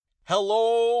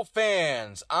Hello,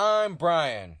 fans. I'm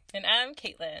Brian. And I'm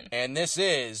Caitlin. And this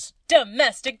is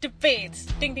Domestic Debates.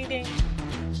 Ding, ding, ding.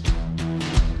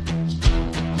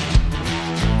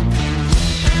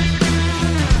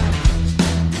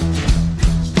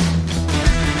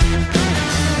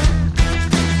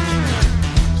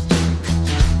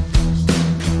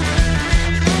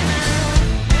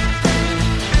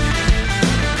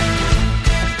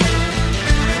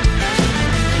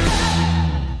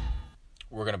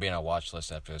 We're going to be on a watch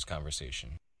list after this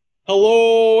conversation.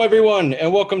 Hello, everyone,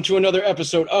 and welcome to another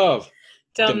episode of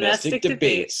Domestic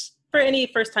Debates. For any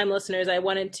first-time listeners, I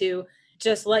wanted to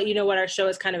just let you know what our show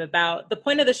is kind of about. The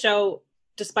point of the show,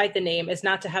 despite the name, is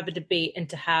not to have a debate and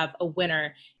to have a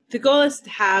winner. The goal is to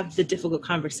have the difficult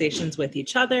conversations with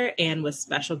each other and with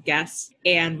special guests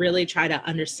and really try to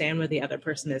understand where the other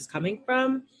person is coming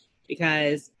from,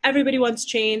 because everybody wants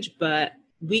change, but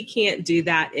we can't do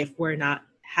that if we're not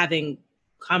having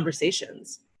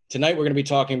conversations. Tonight, we're going to be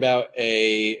talking about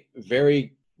a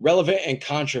very relevant and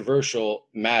controversial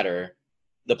matter,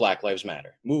 the Black Lives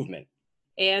Matter movement.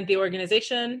 And the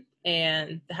organization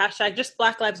and the hashtag, just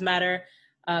Black Lives Matter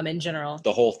in general.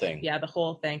 The whole thing. Yeah, the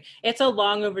whole thing. It's a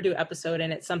long overdue episode,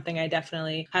 and it's something I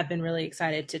definitely have been really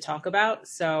excited to talk about.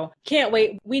 So can't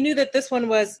wait. We knew that this one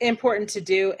was important to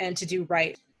do and to do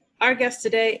right. Our guest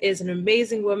today is an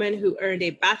amazing woman who earned a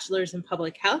bachelor's in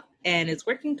public health and is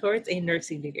working towards a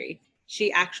nursing degree.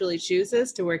 She actually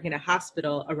chooses to work in a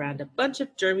hospital around a bunch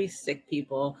of germy sick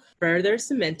people, further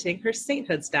cementing her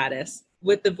sainthood status.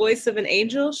 With the voice of an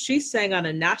angel, she sang on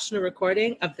a national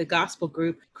recording of the gospel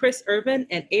group Chris Urban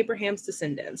and Abraham's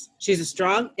Descendants. She's a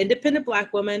strong, independent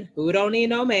Black woman who don't need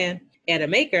no man, and a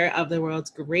maker of the world's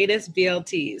greatest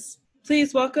BLTs.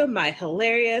 Please welcome my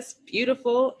hilarious,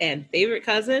 beautiful, and favorite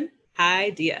cousin,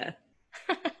 Haidia.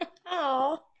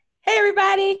 Oh, hey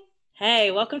everybody!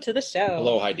 Hey, welcome to the show.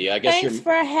 Hello, Heidi. Thanks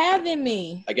for having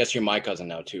me. I guess you're my cousin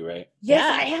now too, right? Yes,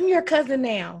 Yeah. I am your cousin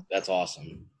now. That's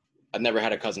awesome. I've never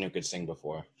had a cousin who could sing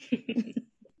before.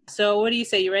 So what do you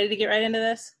say? You ready to get right into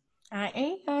this?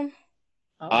 I am.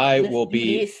 Oh, I Let's will do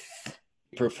be this.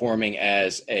 performing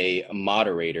as a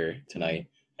moderator tonight,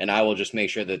 and I will just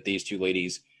make sure that these two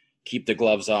ladies keep the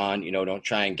gloves on, don't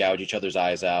try and gouge each other's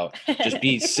eyes out. Just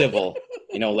be civil,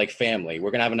 like family.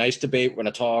 We're going to have a nice debate. We're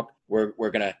going to talk. We're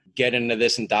going to get into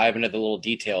this and dive into the little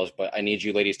details, but I need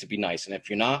you ladies to be nice. And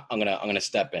if you're not, I'm going to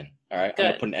step in. All right. Good. I'm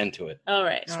going to put an end to it. All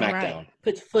right. Smackdown.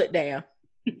 Put your foot down.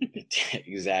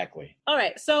 Exactly. All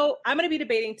right. So I'm going to be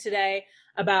debating today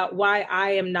about why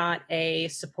I am not a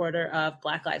supporter of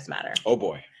Black Lives Matter. Oh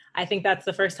boy. I think that's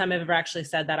the first time I've ever actually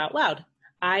said that out loud.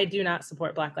 I do not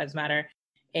support Black Lives Matter.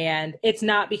 And it's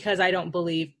not because I don't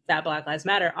believe that Black Lives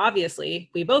Matter. Obviously,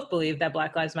 we both believe that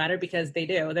Black Lives Matter because they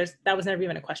do. That was never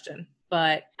even a question.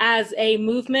 But as a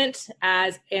movement,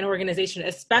 as an organization,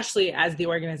 especially as the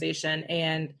organization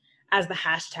and as the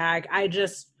hashtag,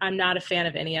 I'm not a fan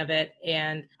of any of it.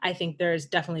 And I think there's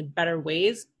definitely better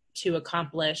ways to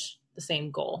accomplish the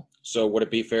same goal. So would it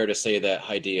be fair to say that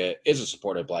Haidia is a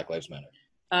supporter of Black Lives Matter?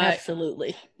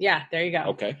 Absolutely. Yeah, there you go.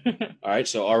 Okay. All right.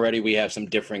 So already we have some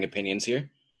differing opinions here.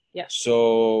 Yeah.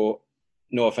 So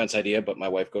no offense, Idea, but my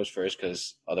wife goes first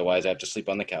because otherwise I have to sleep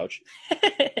on the couch.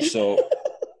 So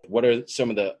what are some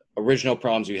of the original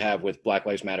problems you have with Black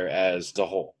Lives Matter as a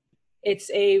whole?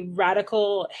 It's a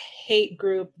radical hate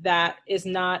group that is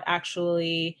not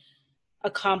actually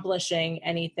accomplishing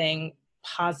anything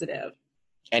positive.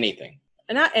 Anything.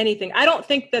 Not anything. I don't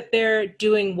think that they're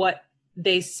doing what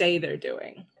they say they're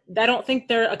doing. I don't think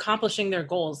they're accomplishing their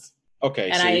goals.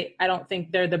 Okay. And So I don't think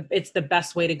it's the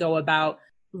best way to go about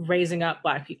raising up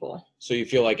Black people. so you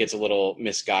feel like it's a little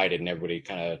misguided and everybody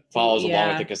kind of follows along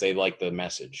with it because they like the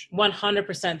message.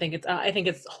 100% think I think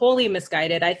it's wholly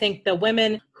misguided. I think the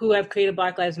women who have created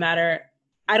Black Lives Matter,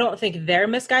 I don't think they're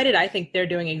misguided. I think they're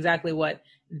doing exactly what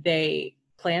they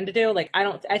plan to do.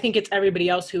 I think it's everybody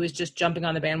else who is just jumping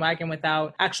on the bandwagon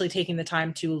without actually taking the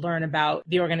time to learn about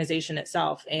the organization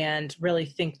itself and really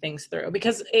think things through,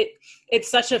 because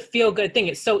it's such a feel good thing.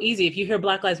 It's so easy. If you hear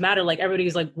Black Lives Matter,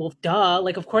 everybody's like, well, duh,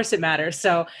 of course it matters.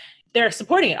 So they're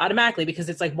supporting it automatically because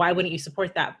it's like, why wouldn't you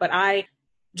support that? But I,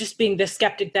 just being the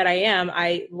skeptic that I am,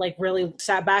 I really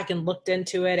sat back and looked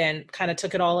into it and kind of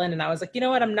took it all in. And I was like, you know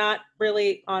what? I'm not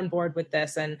really on board with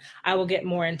this. And I will get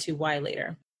more into why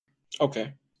later.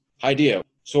 Okay. Idea.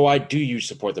 So why do you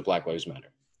support the Black Lives Matter?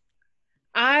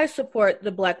 I support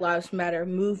the Black Lives Matter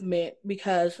movement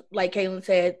because, like Caitlin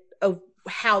said, of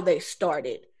how they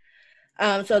started.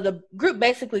 So the group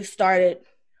basically started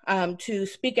to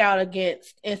speak out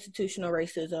against institutional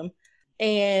racism.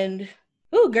 And,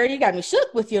 ooh, girl, you got me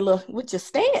shook with your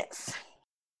stance.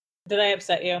 Did I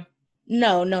upset you?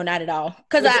 No, not at all.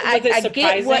 Because Was I it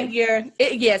get what surprising?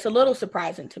 it's a little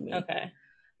surprising to me. Okay.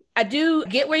 I do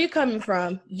get where you're coming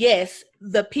from. Yes,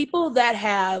 the people that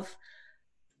have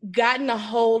gotten a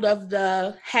hold of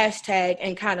the hashtag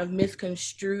and kind of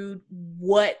misconstrued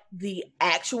what the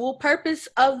actual purpose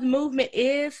of the movement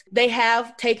is, they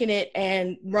have taken it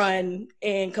and run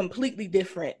in completely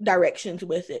different directions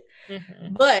with it.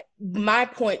 Mm-hmm. But my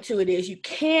point to it is you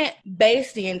can't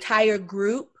base the entire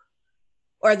group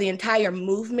or the entire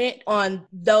movement on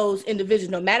those individuals,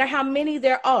 no matter how many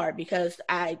there are, because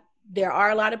there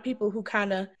are a lot of people who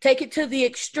kind of take it to the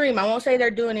extreme. I won't say they're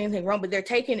doing anything wrong, but they're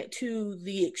taking it to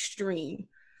the extreme.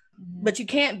 Mm-hmm. But you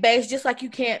can't base, just like you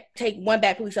can't take one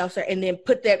bad police officer and then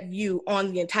put that view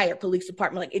on the entire police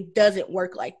department. Like, it doesn't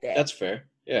work like that. That's fair.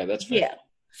 Yeah, that's fair. Yeah.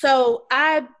 So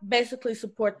I basically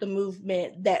support the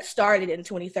movement that started in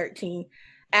 2013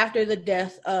 after the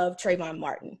death of Trayvon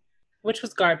Martin. Which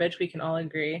was garbage, we can all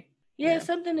agree. Yeah,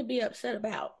 something to be upset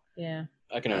about. Yeah.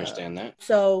 I can understand that.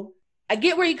 So I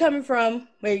get where you're coming from,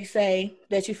 where you say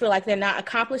that you feel like they're not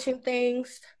accomplishing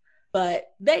things,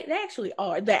 but they actually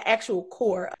are the actual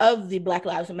core of the Black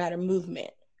Lives Matter movement.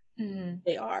 Mm-hmm.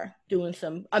 They are doing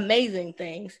some amazing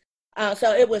things.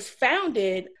 So it was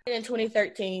founded in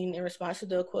 2013 in response to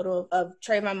the acquittal of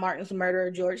Trayvon Martin's murderer,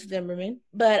 George Zimmerman.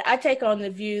 But I take on the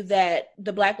view that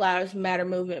the Black Lives Matter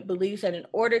movement believes that in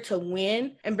order to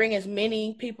win and bring as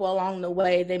many people along the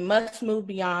way, they must move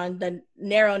beyond the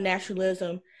narrow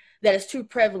nationalism that is too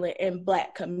prevalent in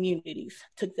Black communities.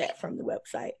 Took that from the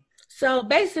website. So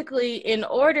basically, in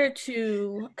order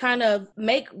to kind of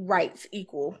make rights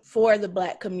equal for the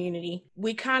Black community,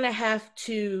 we kind of have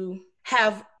to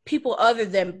have people other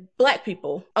than Black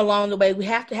people along the way. We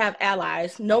have to have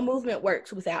allies. No movement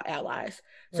works without allies.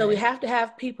 So we have to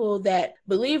have people that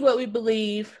believe what we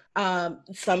believe.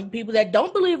 Some people that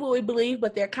don't believe what we believe,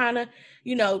 but they're kind of,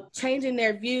 changing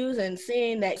their views and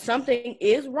seeing that something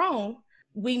is wrong.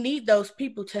 We need those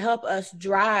people to help us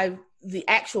drive the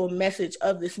actual message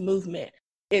of this movement.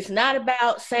 It's not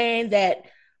about saying that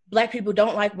Black people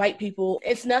don't like white people.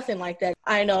 It's nothing like that.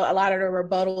 I know a lot of the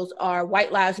rebuttals are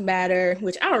white lives matter,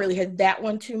 which I don't really hit that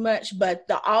one too much, but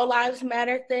the all lives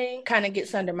matter thing kind of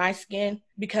gets under my skin,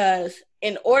 because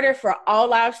in order for all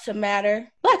lives to matter,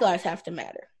 Black lives have to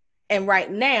matter. And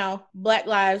right now, Black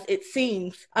lives, it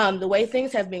seems, the way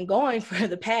things have been going for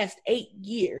the past 8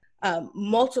 years,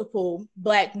 multiple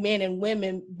Black men and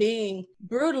women being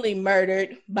brutally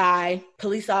murdered by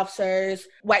police officers,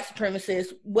 white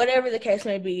supremacists, whatever the case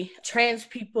may be, trans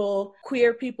people,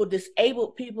 queer people,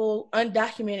 disabled people,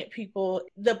 undocumented people.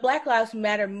 The Black Lives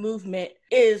Matter movement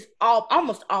is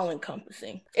almost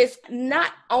all-encompassing. It's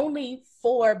not only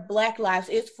for Black lives,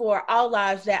 it's for all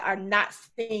lives that are not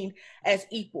seen as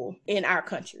equal in our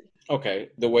country. Okay,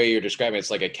 the way you're describing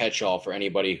it's like a catch-all for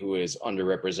anybody who is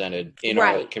underrepresented in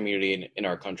our community and in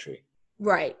our country.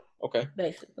 Right. Okay.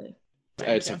 Basically. I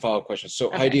had some follow-up questions.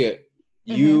 So, Haidia,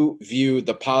 you view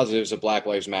the positives of Black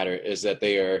Lives Matter is that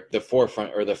they are the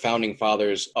forefront or the founding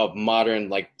fathers of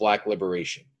modern, Black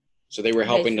liberation. So they were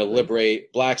helping to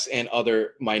liberate Blacks and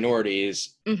other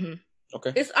minorities. Mm-hmm.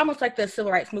 Okay. It's almost like the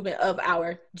civil rights movement of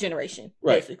our generation,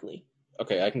 basically.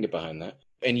 Okay, I can get behind that.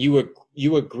 And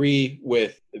you agree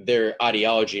with their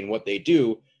ideology and what they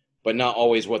do, but not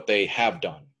always what they have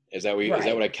done. Is that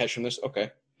what I catch from this?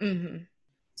 Okay. Mm-hmm.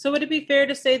 So would it be fair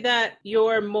to say that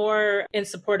you're more in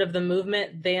support of the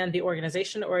movement than the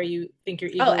organization, or you think you're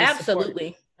equally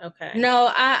absolutely. Okay.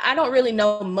 No, I don't really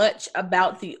know much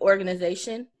about the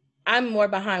organization. I'm more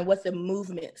behind what the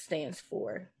movement stands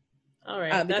for. All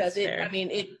right, because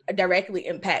it directly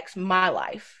impacts my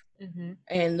life. Mm-hmm.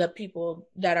 And the people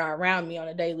that are around me on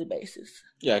a daily basis.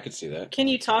 Yeah, I could see that. Can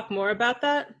you talk more about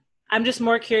that? I'm just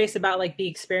more curious about the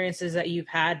experiences that you've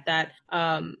had that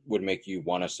would make you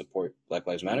want to support Black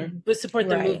Lives Matter, but support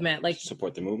the movement,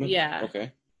 support the movement. Yeah.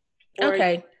 Okay.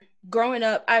 Okay. Growing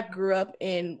up, I grew up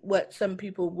in what some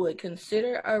people would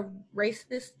consider a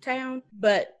racist town,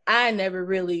 but I never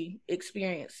really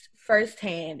experienced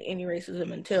firsthand any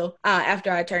racism until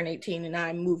after I turned 18 and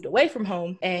I moved away from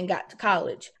home and got to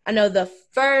college. I know the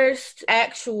first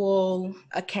actual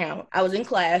account, I was in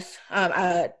class.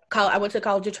 I went to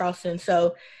College of Charleston,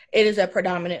 so it is a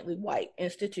predominantly white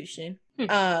institution.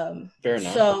 Fair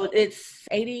enough. So it's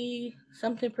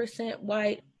 80-something%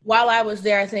 white. While I was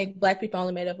there, I think Black people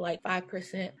only made up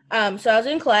 5%. So I was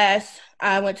in class.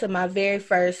 I went to my very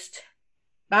first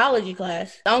biology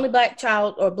class. The only Black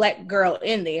child or Black girl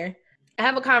in there. I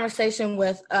have a conversation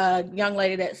with a young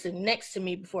lady that's sitting next to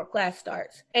me before class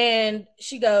starts. And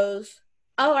she goes,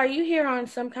 "Oh, are you here on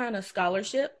some kind of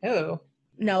scholarship?" Oh.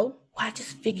 No. Well, I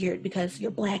just figured because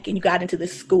you're Black and you got into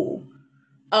this school.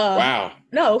 Wow.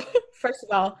 No, first of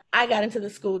all, I got into the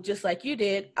school just like you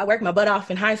did. I worked my butt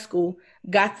off in high school,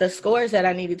 got the scores that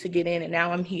I needed to get in, and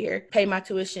now I'm here. Pay my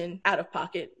tuition out of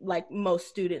pocket like most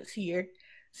students here.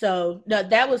 So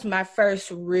that was my first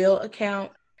real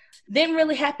account. Didn't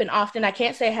really happen often. I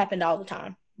can't say it happened all the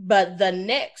time. But the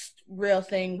next real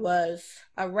thing was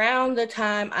around the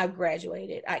time I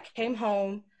graduated. I came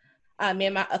home. Me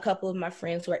and a couple of my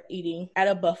friends were eating at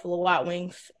a Buffalo Wild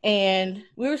Wings. And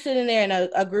we were sitting there, and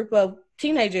a group of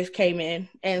teenagers came in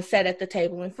and sat at the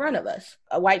table in front of us,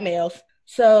 white males.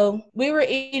 So we were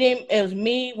eating. It was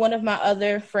me, one of my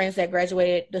other friends that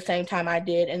graduated the same time I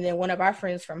did, and then one of my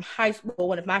friends from high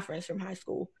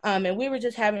school. And we were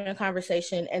just having a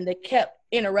conversation, and they kept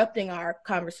interrupting our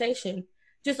conversation,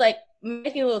 just like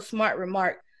making a little smart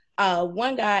remark.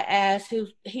 One guy asked,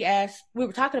 we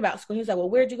were talking about school. He was like, well,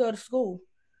 where'd you go to school?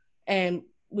 And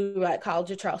we were at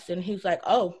College of Charleston. He was like,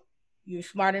 oh, you're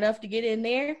smart enough to get in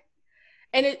there?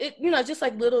 And it just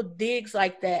like little digs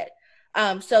like that.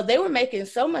 So they were making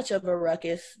so much of a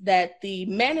ruckus that the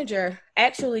manager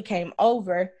actually came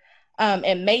over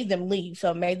and made them leave.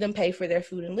 So made them pay for their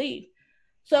food and leave.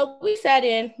 So we sat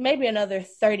in maybe another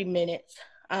 30 minutes.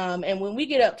 And when we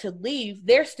get up to leave,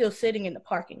 they're still sitting in the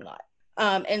parking lot.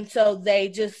 And so they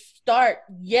just start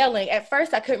yelling. At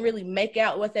first, I couldn't really make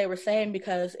out what they were saying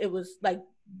because it was like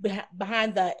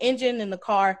behind the engine in the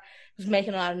car, it was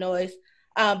making a lot of noise.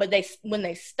 But when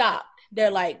they stopped,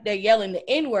 they're yelling the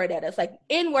N-word at us, like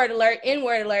N-word alert,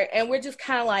 N-word alert. And we're just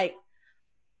kind of like,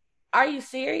 are you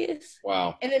serious?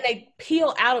 Wow. And then they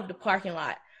peel out of the parking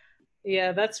lot.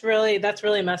 Yeah, that's really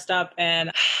messed up.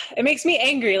 And it makes me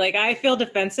angry. Like, I feel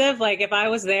defensive. Like, if I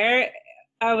was there,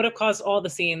 I would have caused all the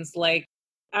scenes. Like,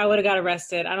 I would have got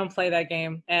arrested. I don't play that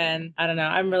game. And I don't know.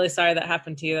 I'm really sorry that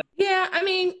happened to you. Yeah, I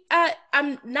mean,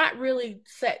 I'm not really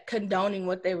condoning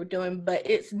what they were doing, but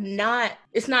it's not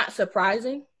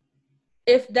surprising,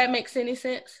 if that makes any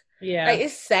sense. Yeah. Like,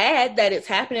 it's sad that it's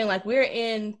happening. Like,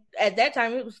 at that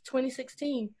time, it was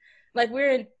 2016. Like,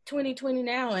 we're in 2020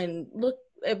 now, and look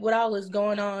at what all is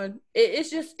going on.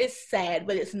 It's sad,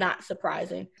 but it's not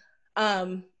surprising.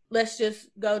 Let's just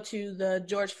go to the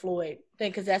George Floyd thing,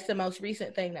 because that's the most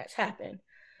recent thing that's happened.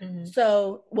 Mm-hmm.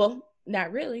 So, well,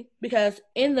 not really, because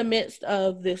in the midst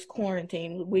of this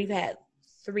quarantine, we've had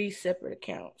 3 separate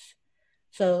accounts.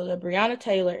 So the Breonna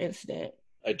Taylor incident.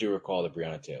 I do recall the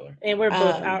Breonna Taylor. And we're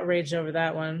both outraged over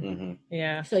that one. Mm-hmm.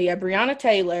 Yeah. So yeah, Breonna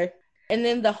Taylor. And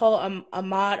then the whole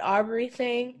Ahmaud Arbery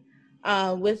thing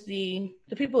with the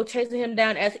people chasing him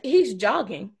down as he's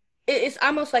jogging. It's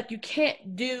almost like you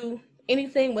can't do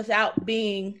anything without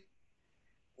the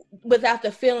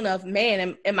feeling of,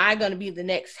 man, am I going to be the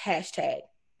next hashtag?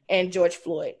 And George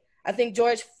Floyd. I think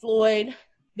George Floyd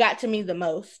got to me the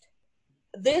most.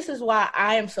 This is why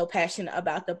I am so passionate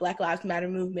about the Black Lives Matter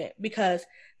movement, because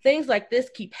things like this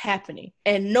keep happening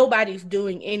and nobody's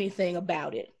doing anything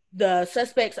about it. The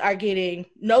suspects are there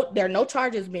are no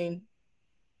charges being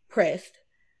pressed.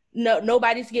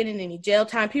 Nobody's getting any jail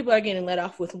time. People are getting let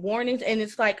off with warnings. And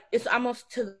it's like, it's almost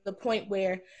to the point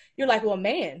where you're like, well,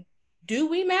 man, do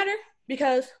we matter?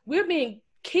 Because we're being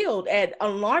killed at an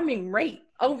alarming rate.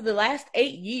 Over the last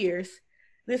 8 years,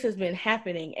 this has been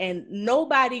happening, and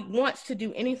nobody wants to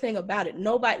do anything about it.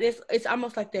 It's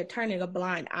almost like they're turning a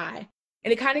blind eye,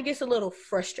 and it kind of gets a little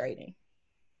frustrating.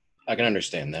 I can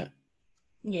understand that.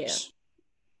 Yeah.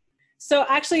 So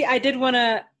actually, I did want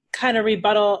to kind of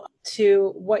rebuttal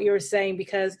to what you were saying,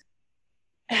 because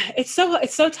it's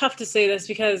so tough to say this,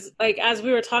 because like, as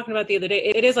we were talking about the other day,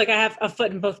 it is like I have a foot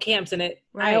in both camps, and right.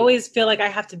 I always feel like I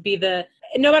have to be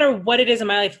no matter what it is in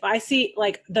my life, if I see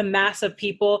like the mass of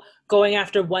people going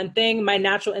after one thing, my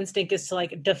natural instinct is to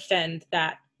like defend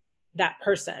that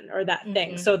person or that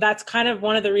thing. So that's kind of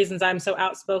one of the reasons I'm so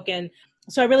outspoken.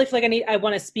 So I really feel like I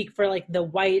want to speak for like the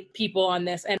white people on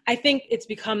this. And I think it's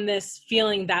become this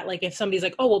feeling that like, if somebody's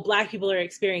like, oh, well, Black people are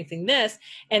experiencing this,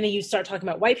 and then you start talking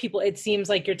about white people, it seems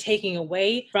like you're taking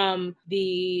away from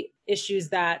the issues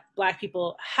that Black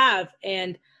people have.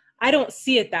 And I don't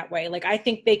see it that way. Like, I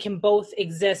think they can both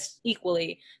exist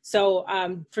equally. So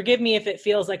forgive me if it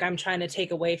feels like I'm trying to take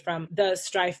away from the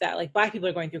strife that like Black people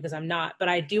are going through, because I'm not. But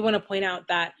I do want to point out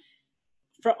that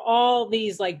for all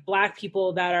these like Black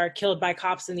people that are killed by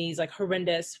cops in these like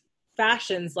horrendous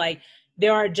fashions, like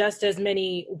there are just as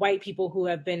many white people who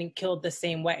have been killed the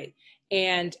same way.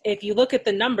 And if you look at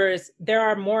the numbers, there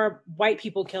are more white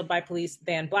people killed by police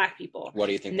than Black people. What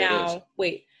do you think that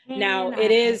is? Now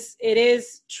it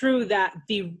is true that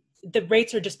the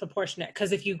rates are disproportionate,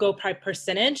 because if you go by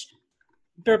percentage,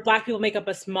 Black people make up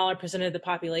a smaller percentage of the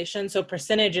population. So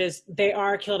percentages, they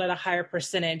are killed at a higher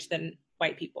percentage than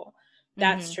white people.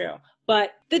 That's true.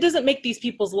 but that doesn't make these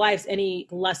people's lives any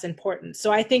less important.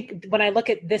 So I think when I look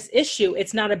at this issue,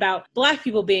 it's not about Black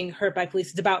people being hurt by police.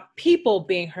 It's about people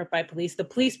being hurt by police. The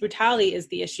police brutality is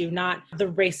the issue, not the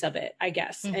race of it, I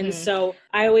guess. Mm-hmm. And so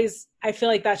I feel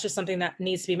like that's just something that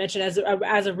needs to be mentioned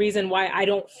as a reason why I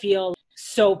don't feel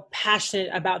so passionate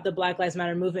about the Black Lives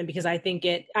Matter movement, because I think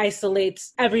it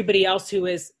isolates everybody else who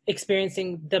is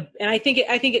experiencing and I think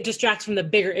it distracts from the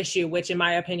bigger issue, which in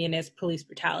my opinion is police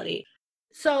brutality.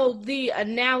 So the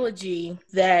analogy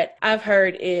that I've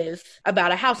heard is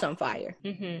about a house on fire.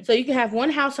 Mm-hmm. So you can have one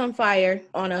house on fire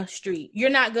on a street. You're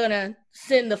not going to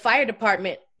send the fire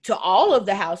department to all of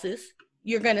the houses.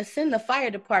 You're going to send the fire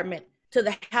department to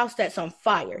the house that's on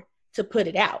fire to put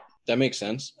it out. That makes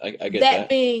sense. I get that.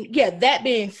 That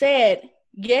being said,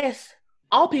 yes,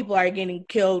 all people are getting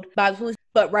killed by the police,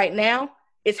 but right now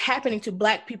it's happening to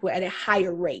Black people at a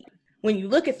higher rate. When you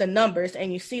look at the numbers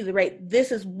and you see the rate,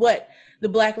 this is what the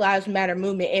Black Lives Matter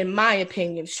movement, in my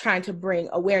opinion, is trying to bring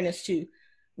awareness to.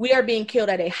 We are being killed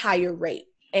at a higher rate,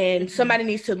 and somebody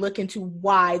needs to look into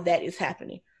why that is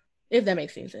happening, if that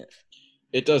makes any sense.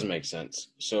 It does make sense.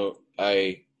 So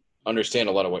I understand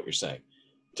a lot of what you're saying.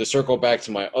 To circle back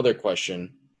to my other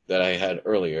question that I had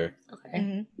earlier, okay.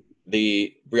 Mm-hmm.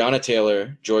 The Breonna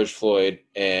Taylor, George Floyd,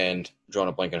 and I'm drawing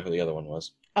a blank on who the other one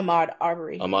was. Ahmaud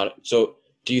Arbery. So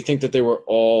do you think that they were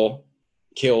all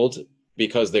killed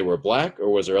because they were Black, or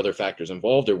was there other factors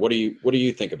involved, or what do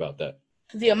you think about that?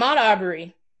 The Ahmaud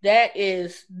Arbery, that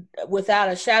is, without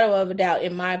a shadow of a doubt,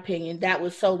 in my opinion, that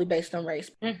was solely based on race.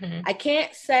 Mm-hmm. I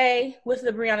can't say with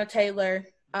the Breonna Taylor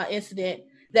incident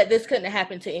that this couldn't have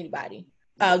happened to anybody.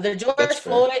 The George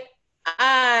Floyd,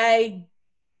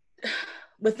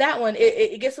 with that one,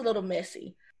 it gets a little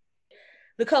messy.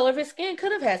 The color of his skin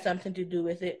could have had something to do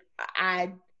with it.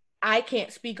 I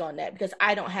can't speak on that because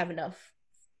I don't have enough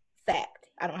fact.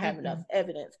 I don't have enough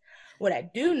evidence. What I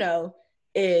do know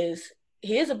is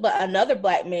here's another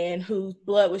Black man whose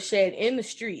blood was shed in the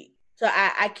street. So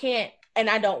I can't, and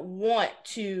I don't want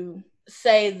to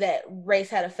say that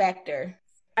race had a factor.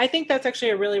 I think that's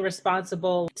actually a really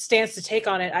responsible stance to take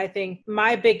on it. I think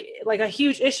a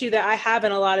huge issue that I have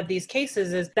in a lot of these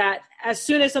cases is that as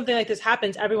soon as something like this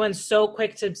happens, everyone's so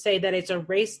quick to say that it's a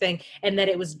race thing and that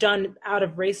it was done out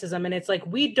of racism. And it's like,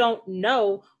 we don't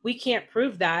know. We can't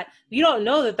prove that. You don't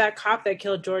know that cop that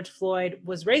killed George Floyd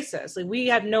was racist. Like, we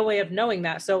have no way of knowing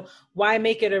that. So why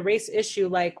make it a race issue,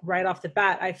 like right off the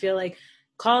bat? I feel like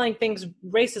calling things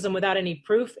racism without any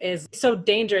proof is so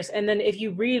dangerous. And then if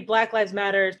you read Black Lives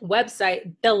Matter's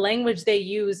website, the language they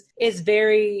use is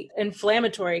very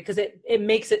inflammatory because it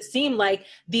makes it seem like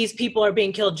these people are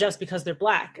being killed just because they're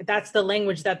Black. That's the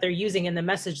language that they're using and the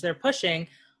message they're pushing,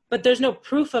 but there's no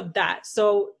proof of that.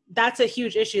 So that's a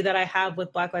huge issue that I have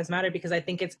with Black Lives Matter, because I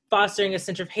think it's fostering a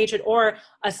sense of hatred or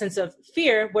a sense of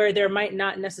fear where there might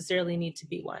not necessarily need to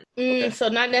be one. So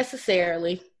not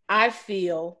necessarily. I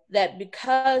feel that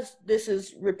because this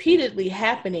is repeatedly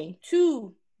happening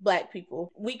to Black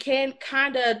people, we can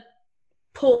kind of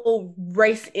pull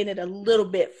race in it a little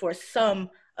bit for some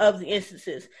of the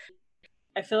instances.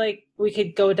 I feel like we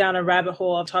could go down a rabbit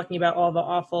hole of talking about all the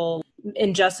awful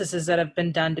injustices that have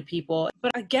been done to people.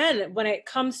 But again, when it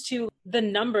comes to the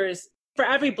numbers, for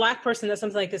every Black person that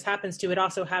something like this happens to, it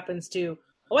also happens to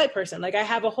a white person. Like, I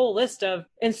have a whole list of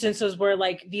instances where,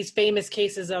 like, these famous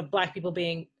cases of Black people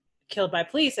being killed by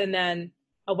police, and then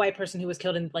a white person who was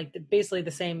killed in like basically the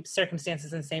same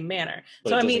circumstances and same manner.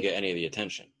 But so it doesn't get any of the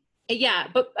attention. Yeah,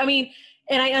 but I mean,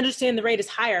 and I understand the rate is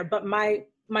higher, but my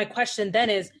question then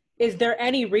is there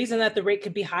any reason that the rate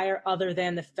could be higher other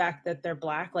than the fact that they're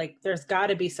Black? Like, there's got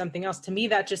to be something else. To me,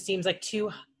 that just seems like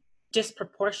too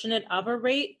disproportionate of a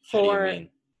rate for. How do you mean?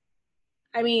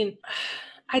 I mean,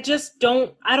 I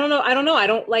don't know. I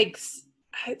don't like.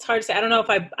 It's hard to say. I don't know if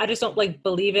I just don't like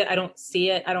believe it. I don't see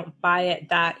it. I don't buy it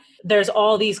that there's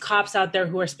all these cops out there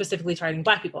who are specifically targeting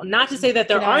Black people. Not to say that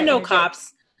there are no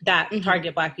cops that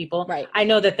target Black people. Right. I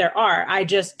know that there are. I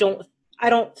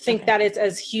don't think that it's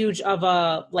as huge of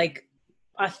a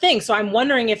thing. So I'm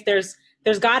wondering if there's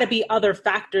got to be other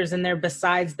factors in there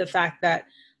besides the fact that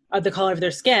the color of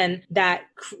their skin that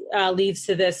leads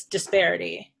to this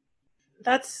disparity.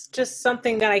 That's just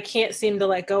something that I can't seem to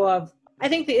let go of. I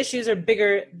think the issues are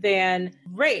bigger than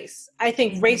race. I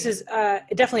think race is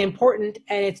definitely important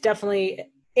and it's definitely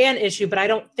an issue, but I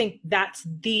don't think that's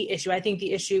the issue. I think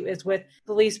the issue is with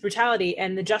police brutality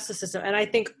and the justice system. And I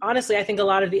think, honestly, a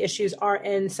lot of the issues are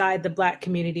inside the Black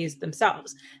communities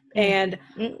themselves. And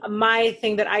my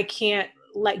thing that I can't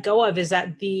let go of is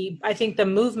that I think the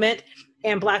movement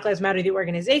and Black Lives Matter, the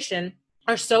organization,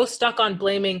 are so stuck on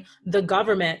blaming the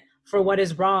government for what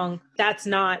is wrong. That's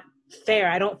not fair.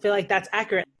 I don't feel like that's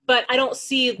accurate. But I don't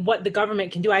see what the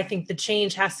government can do. I think the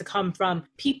change has to come from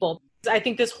people. I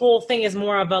think this whole thing is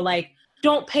more of a like,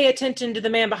 don't pay attention to the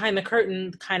man behind the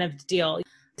curtain kind of deal.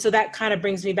 So that kind of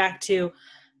brings me back to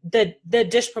the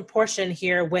disproportion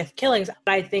here with killings.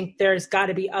 I think there's got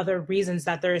to be other reasons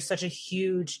that there is such a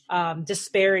huge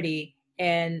disparity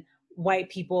in white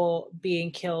people being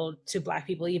killed to Black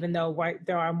people, even though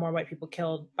there are more white people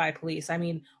killed by police. I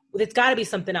mean, it's got to be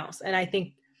something else. And I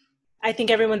think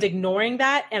everyone's ignoring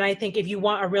that. And I think if you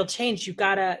want a real change, you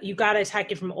gotta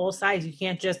attack it from all sides. You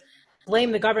can't just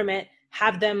blame the government,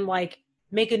 have them like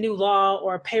make a new law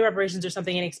or pay reparations or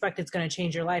something and expect it's going to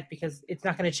change your life, because it's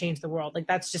not going to change the world. Like,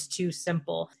 that's just too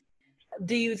simple.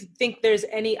 Do you think there's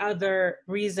any other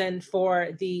reason for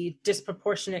the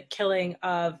disproportionate killing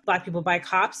of Black people by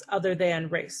cops other than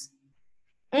race?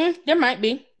 There might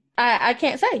be. I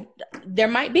can't say. There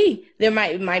might be. There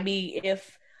might be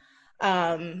if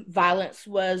violence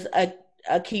was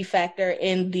a key factor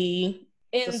in the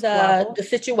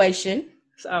situation.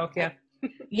 Oh, yeah.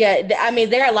 Yeah, I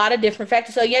mean, there are a lot of different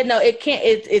factors. So yeah, no, it can't.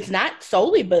 It's not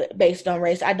solely based on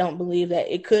race. I don't believe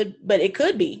that it could, but it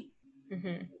could be.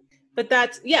 Mm-hmm. But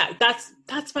that's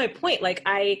my point. Like,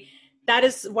 that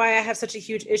is why I have such a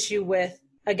huge issue with.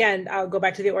 Again, I'll go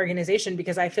back to the organization,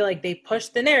 because I feel like they push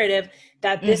the narrative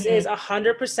that this is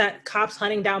 100% cops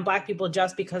hunting down Black people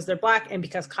just because they're Black and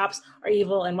because cops are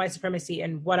evil and white supremacy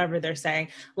and whatever they're saying.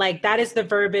 Like, that is the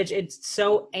verbiage. It's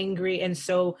so angry and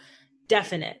so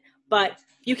definite. But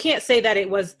you can't say that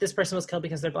this person was killed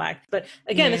because they're Black. But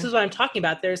again, This is what I'm talking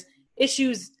about. There's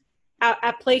issues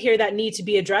at play here that need to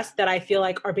be addressed that I feel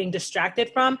like are being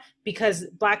distracted from, because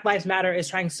Black Lives Matter is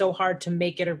trying so hard to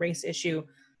make it a race issue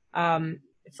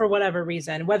for whatever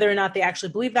reason, whether or not they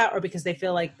actually believe that or because they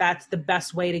feel like that's the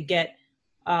best way to get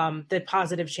the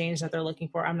positive change that they're looking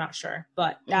for. I'm not sure.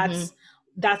 But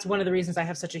that's one of the reasons I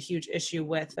have such a huge issue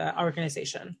with our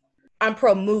organization. I'm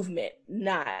pro-movement,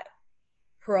 not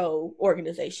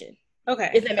pro-organization.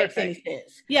 Okay. If that makes any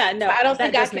sense. Yeah, no, so I don't that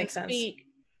think does I can make sense.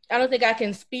 I don't think I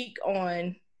can speak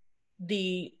on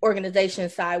the organization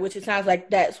side, which it sounds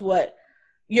like that's what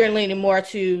you're leaning more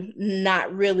to,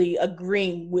 not really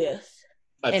agreeing with.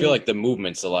 I feel like the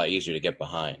movement's a lot easier to get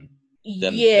behind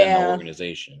than the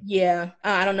organization. Yeah.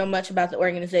 I don't know much about the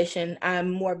organization.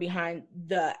 I'm more behind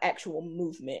the actual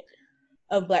movement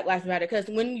of Black Lives Matter, because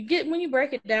when you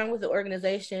break it down with the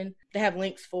organization, they have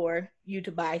links for you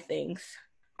to buy things.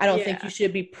 I don't think you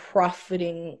should be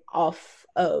profiting off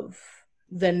of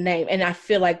the name, and I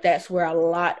feel like that's where a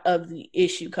lot of the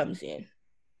issue comes in.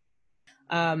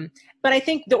 But I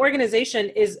think the organization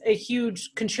is a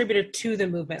huge contributor to the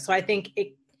movement, so I think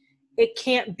it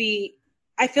can't be.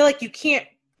 I feel like you can't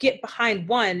get behind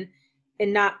one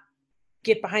and not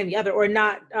get behind the other, or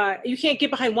not. You can't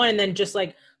get behind one and then just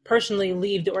like personally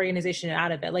leave the organization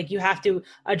out of it. Like, you have to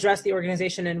address the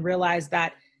organization and realize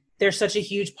that they're such a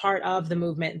huge part of the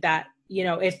movement that, you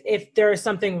know, if there is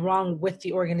something wrong with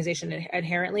the organization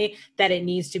inherently, that it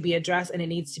needs to be addressed, and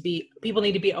people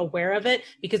need to be aware of it,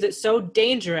 because it's so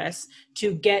dangerous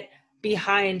to get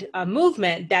behind a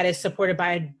movement that is supported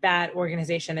by a bad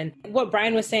organization. And what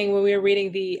Brian was saying when we were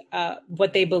reading the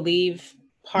what they believe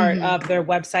part of their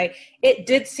website, it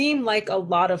did seem like a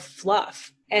lot of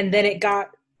fluff. And then it got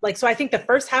like, so I think the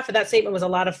first half of that statement was a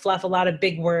lot of fluff, a lot of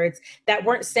big words that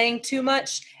weren't saying too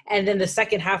much. And then the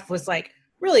second half was like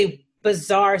really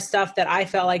bizarre stuff that I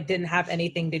felt like didn't have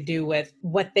anything to do with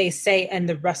what they say and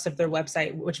the rest of their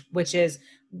website, which is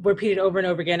repeated over and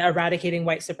over again, eradicating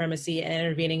white supremacy and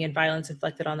intervening in violence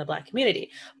inflicted on the Black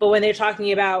community. But when they're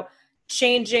talking about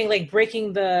changing, like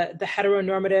breaking the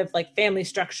heteronormative like family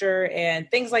structure and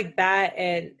things like that,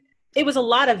 and it was a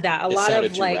lot of that. It lot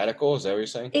of like radical. Is that what you're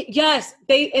saying?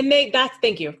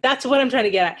 Thank you. That's what I'm trying to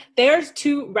get at. They're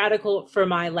too radical for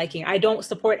my liking. I don't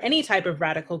support any type of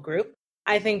radical group.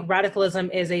 I think radicalism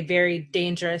is a very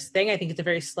dangerous thing. I think it's a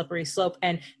very slippery slope,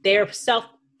 and they are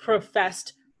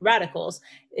self-professed radicals.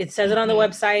 It says it on the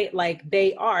website, like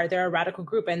they're a radical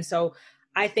group. And so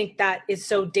I think that is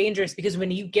so dangerous, because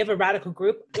when you give a radical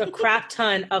group a crap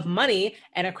ton of money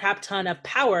and a crap ton of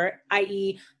power,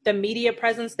 i.e. the media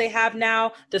presence they have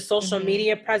now, the social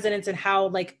media presence, and how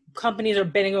like companies are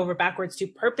bending over backwards to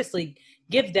purposely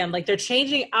give them, like they're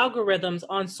changing algorithms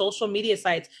on social media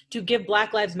sites to give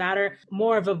Black Lives Matter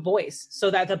more of a voice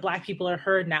so that the Black people are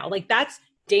heard now. Like, that's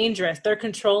dangerous. They're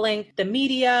controlling the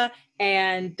media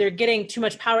and they're getting too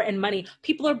much power and money.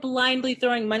 People are blindly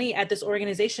throwing money at this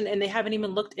organization and they haven't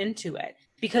even looked into it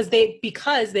because they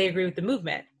agree with the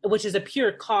movement, which is a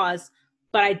pure cause,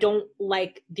 but I don't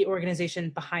like the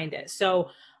organization behind it. So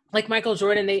like Michael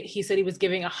Jordan, he said he was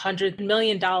giving $100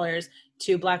 million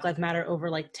to Black Lives Matter over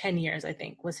like 10 years, I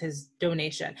think, was his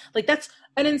donation. Like, that's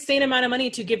an insane amount of money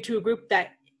to give to a group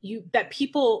that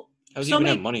people. How does he even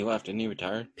have money left? Isn't he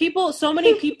retired? So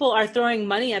many people are throwing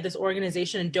money at this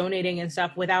organization and donating and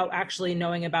stuff without actually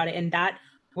knowing about it. And that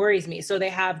worries me. So they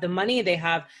have the money, they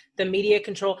have the media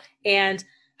control. And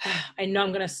I know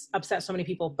I'm going to upset so many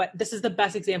people, but this is the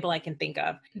best example I can think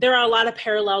of. There are a lot of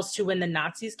parallels to when the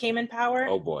Nazis came in power.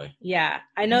 Oh boy. Yeah.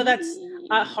 I know that's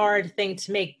a hard thing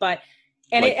to make, but,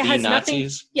 and like it has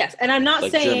Nazis? nothing. Yes. And I'm not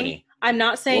like saying, Germany. I'm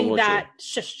not saying that,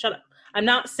 II. shut up. I'm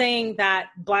not saying that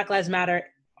Black Lives Matter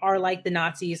are like the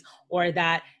Nazis or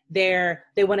that they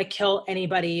want to kill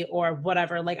anybody or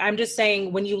whatever. Like, I'm just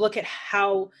saying, when you look at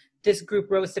how this group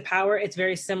rose to power, it's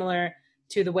very similar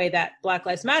to the way that Black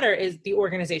Lives Matter is, the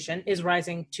organization is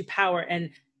rising to power, and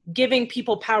giving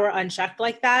people power unchecked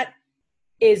like that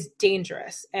is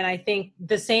dangerous. And I think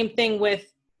the same thing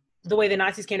with the way the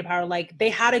Nazis came to power. Like, they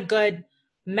had a good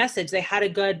message. They had a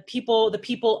good people. The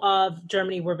people of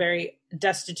Germany were very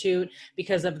destitute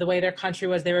because of the way their country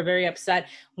was. They were very upset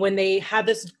when they had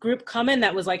this group come in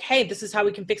that was like, hey, this is how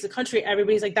we can fix the country.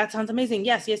 Everybody's like, that sounds amazing.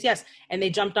 Yes, yes, yes. And they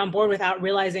jumped on board without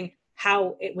realizing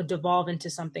how it would devolve into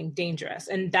something dangerous.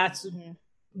 And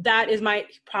that is my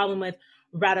problem with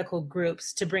radical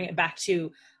groups, to bring it back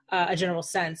to a general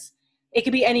sense. It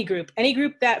could be any group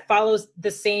that follows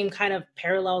the same kind of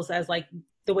parallels as like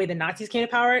the way the Nazis came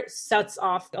to power sets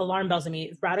off alarm bells in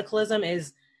me. Radicalism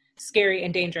is scary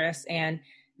and dangerous. And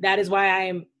that is why I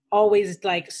am always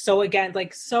so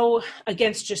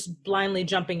against just blindly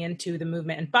jumping into the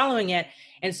movement and following it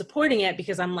and supporting it,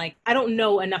 because I'm like, I don't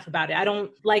know enough about it. I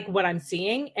don't like what I'm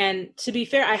seeing. And to be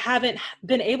fair, I haven't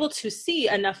been able to see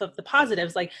enough of the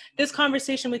positives. Like, this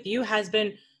conversation with you has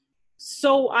been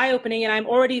so eye-opening, and I'm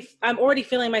already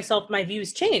feeling my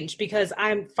views change, because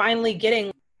I'm finally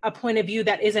getting a point of view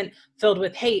that isn't filled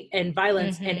with hate and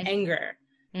violence and anger.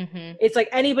 It's like,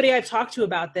 anybody I've talked to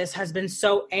about this has been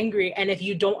so angry. And if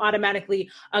you don't automatically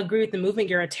agree with the movement,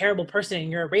 you're a terrible person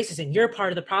and you're a racist and you're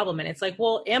part of the problem. And it's like,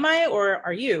 well, am I, or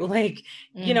are you? Like,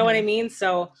 you know what I mean?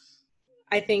 So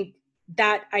I think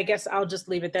that, I guess I'll just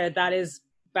leave it there. That is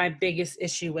my biggest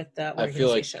issue with the organization. I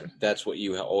feel like that's what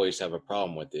you always have a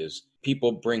problem with, is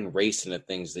people bring race into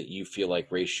things that you feel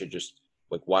like race should just,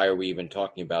 like, why are we even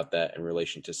talking about that in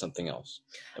relation to something else?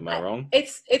 Am I wrong?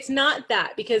 It's not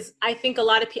that, because I think a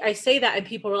lot of people, I say that and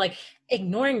people are like,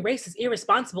 ignoring race is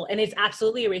irresponsible, and it's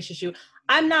absolutely a race issue.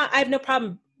 I have no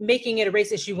problem making it a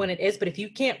race issue when it is, but if you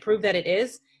can't prove that it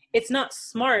is, it's not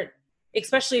smart,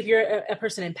 especially if you're a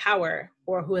person in power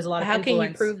or who has a lot of influence. How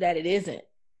can you prove that it isn't?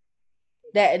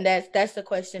 That's the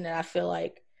question that I feel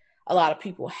like a lot of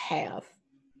people have.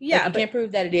 Yeah, you can't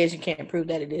prove that it is. You can't prove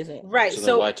that it isn't. Right. So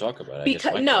then why talk about it?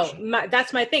 Because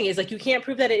that's my thing. Is like, you can't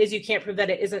prove that it is. You can't prove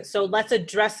that it isn't. So let's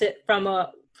address it from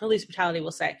a police brutality. We'll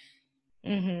say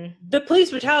the police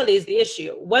brutality is the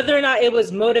issue. Whether or not it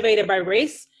was motivated by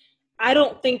race, I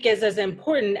don't think is as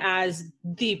important as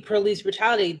the police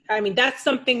brutality. I mean, that's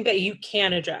something that you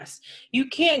can address. You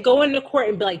can't go into court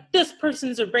and be like, this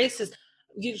person's a racist.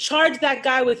 You charge that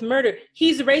guy with murder.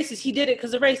 He's a racist. He did it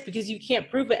because of race, because you can't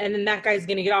prove it. And then that guy's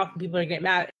going to get off and people are going to get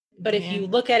mad. But if you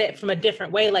look at it from a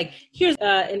different way, like, here's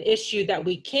an issue that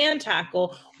we can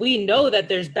tackle. We know that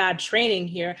there's bad training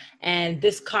here and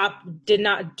this cop did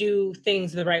not do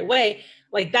things the right way.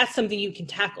 Like, that's something you can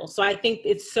tackle. So I think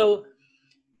it's so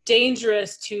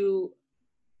dangerous to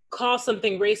call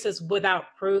something racist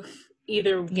without proof,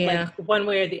 either like one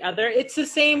way or the other. It's the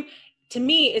same. To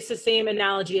me, it's the same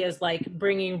analogy as like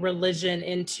bringing religion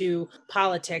into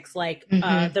politics, like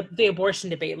the abortion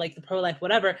debate, like the pro-life,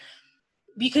 whatever,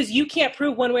 because you can't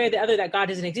prove one way or the other that God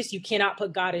doesn't exist. You cannot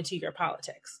put God into your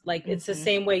politics. Like, it's the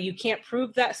same way. You can't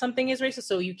prove that something is racist.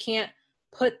 So you can't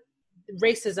put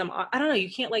racism. I don't know. You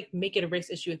can't like make it a race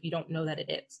issue if you don't know that it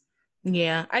is.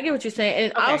 Yeah, I get what you're saying.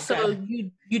 And also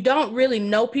you don't really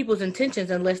know people's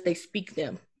intentions unless they speak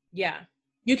them. Yeah.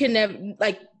 You can never,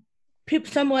 like,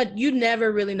 you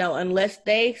never really know unless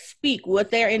they speak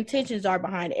what their intentions are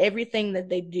behind everything that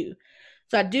they do.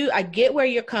 So I get where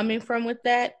you're coming from with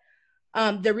that.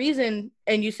 The reason,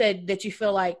 and you said that you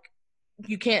feel like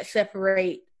you can't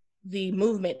separate the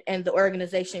movement and the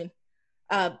organization.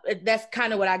 That's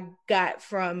kind of what I got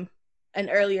from an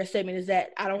earlier statement, is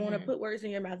that I don't want to put words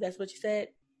in your mouth. That's what you said.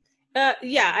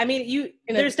 Yeah. I mean,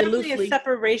 there's definitely a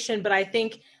separation, but I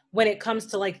think when it comes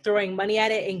to like throwing money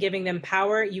at it and giving them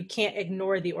power, you can't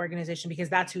ignore the organization, because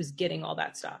that's who's getting all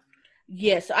that stuff.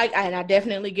 Yes, I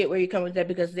definitely get where you're coming with that,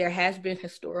 because there has been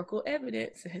historical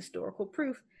evidence and historical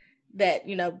proof that,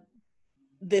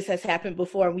 this has happened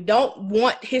before. We don't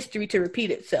want history to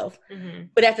repeat itself.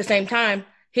 But at the same time,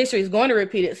 history is going to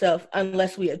repeat itself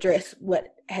unless we address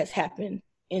what has happened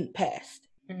in the past.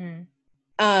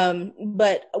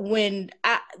 But when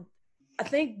I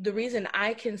think the reason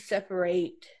I can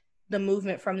separate the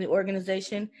movement from the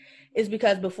organization is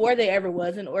because before there ever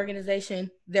was an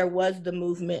organization, there was the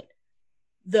movement.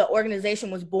 The organization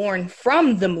was born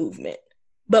from the movement.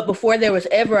 But before there was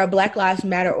ever a Black Lives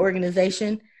Matter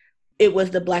organization, it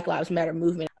was the Black Lives Matter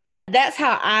movement. That's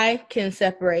how I can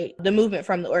separate the movement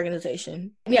from the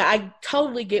organization. Yeah, I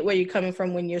totally get where you're coming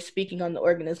from when you're speaking on the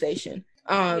organization.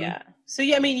 So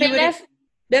yeah, I mean,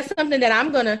 that's something that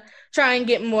I'm gonna try and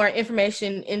get more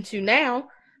information into now,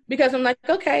 because I'm like,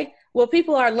 okay, well,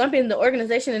 people are lumping the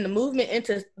organization and the movement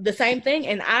into the same thing,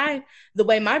 and the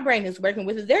way my brain is working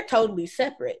with it, they're totally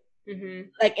separate.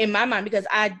 Like in my mind, because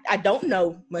I don't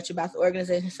know much about the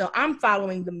organization, so I'm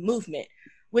following the movement,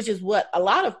 which is what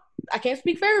I can't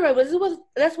speak for everybody, but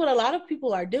that's what a lot of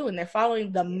people are doing. They're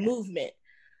following the movement,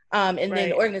 and then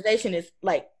the organization is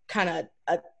like kind of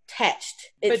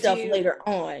attached itself later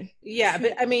on. Yeah,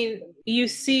 but I mean, you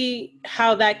see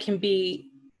how that can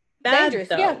be bad, dangerous.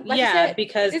 Though. Yeah,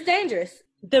 because it's dangerous.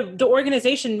 The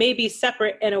organization may be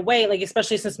separate in a way, like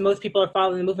especially since most people are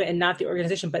following the movement and not the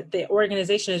organization, but the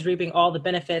organization is reaping all the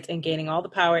benefits and gaining all the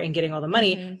power and getting all the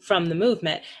money from the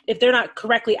movement. If they're not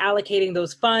correctly allocating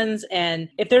those funds, and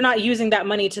if they're not using that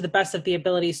money to the best of the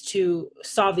abilities to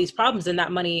solve these problems, and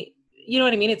that money, you know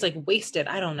what I mean? It's like wasted.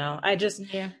 I don't know.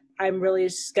 I'm really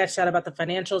sketched out about the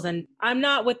financials, and I'm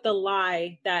not with the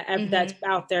lie that that's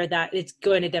out there that it's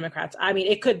going to Democrats. I mean,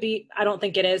 it could be, I don't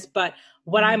think it is, but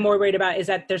what I'm more worried about is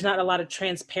that there's not a lot of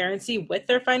transparency with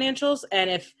their financials. And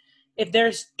if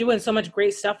they're doing so much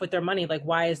great stuff with their money, like,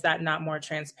 why is that not more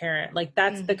transparent? Like,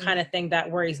 that's the kind of thing that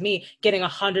worries me, getting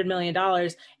 $100 million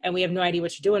and we have no idea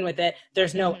what you're doing with it.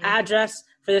 There's no address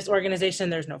for this organization.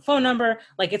 There's no phone number.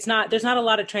 Like, there's not a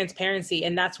lot of transparency,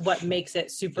 and that's what makes it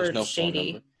super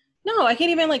shady. No, I can't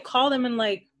even like call them and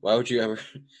like. Why would you ever?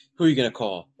 Who are you gonna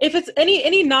call? If it's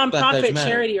any nonprofit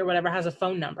charity or whatever has a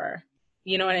phone number,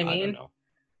 you know what I mean? I don't know.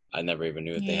 I never even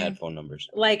knew that they had phone numbers.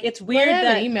 Like, it's weird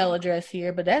that an email address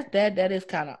here, but that is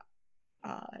kind of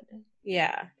odd.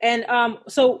 Yeah, and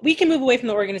so we can move away from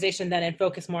the organization then and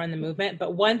focus more on the movement.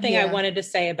 But one thing I wanted to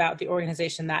say about the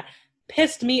organization that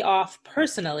pissed me off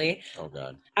personally. Oh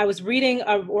God! I was reading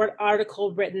an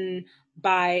article written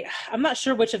by, I'm not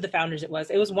sure which of the founders it was.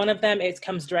 It was one of them. It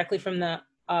comes directly from the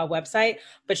website,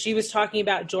 but she was talking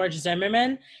about George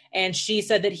Zimmerman, and she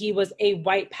said that he was a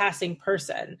white passing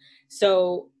person.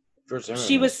 So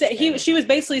she was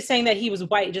basically saying that he was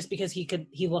white just because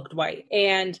he looked white,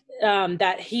 and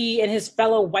that he and his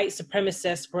fellow white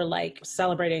supremacists were like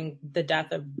celebrating the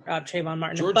death of Trayvon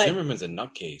Martin. George Zimmerman's a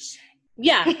nutcase.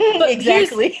 Yeah, but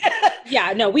exactly.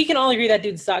 No, we can all agree that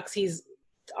dude sucks. He's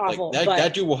awful. Like,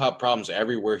 that dude will have problems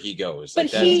everywhere he goes.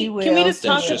 But like, can we just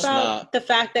talk about the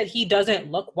fact that he doesn't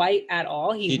look white at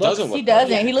all? He doesn't.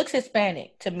 He looks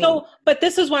Hispanic to me. So, but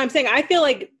this is what I'm saying. I feel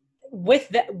like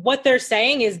with what they're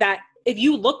saying is that if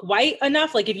you look white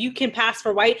enough, like if you can pass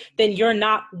for white, then you're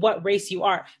not what race you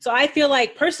are. So I feel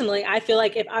like personally,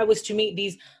 if I was to meet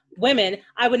these women,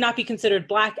 I would not be considered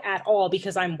black at all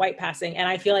because I'm white passing. And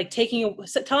I feel like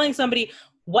telling somebody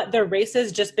what their race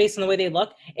is just based on the way they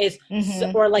look is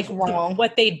or like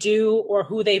what they do or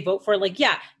who they vote for, like,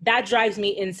 yeah, that drives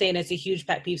me insane. It's a huge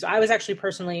pet peeve. So I was actually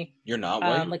personally you're not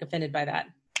white, like offended by that.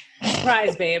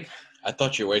 Surprise, babe. I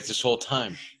thought you were white this whole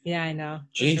time. Yeah, I know.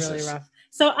 Jesus. It's really rough.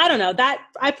 So I don't know, that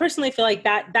I personally feel like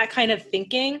that kind of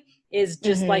thinking is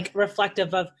just like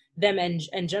reflective of them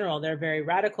in general. They're very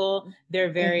radical.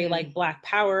 They're very like black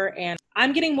power. And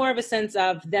I'm getting more of a sense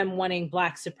of them wanting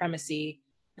black supremacy.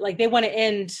 Like, they want to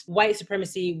end white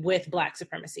supremacy with black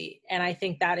supremacy. And I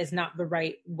think that is not the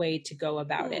right way to go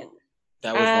about it.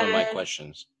 That was one of my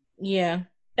questions. Yeah.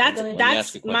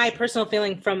 That's my personal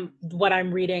feeling from what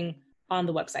I'm reading on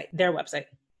the website, their website.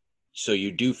 So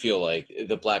you do feel like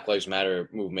the Black Lives Matter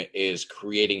movement is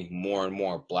creating more and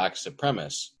more black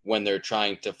supremacists when they're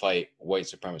trying to fight white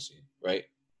supremacy, right?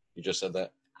 You just said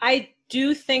that? I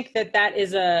do think that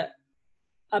is a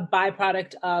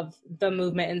byproduct of the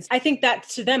movement. And I think that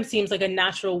to them seems like a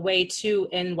natural way to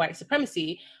end white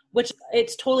supremacy, which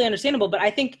it's totally understandable. But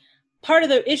I think part of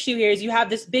the issue here is you have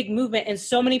this big movement and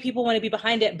so many people want to be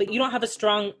behind it, but you don't have a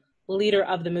strong leader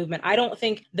of the movement. I don't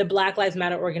think the Black Lives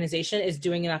Matter organization is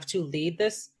doing enough to lead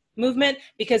this movement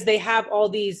because they have all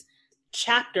these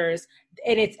chapters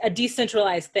and it's a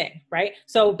decentralized thing, right?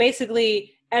 So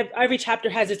basically every chapter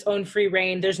has its own free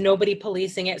reign. There's nobody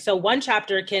policing it. So one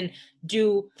chapter can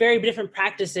do very different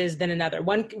practices than another.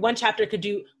 One chapter could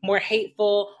do more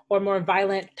hateful or more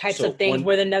violent types of things,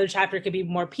 where another chapter could be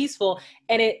more peaceful.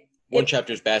 And one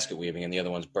chapter's basket weaving and the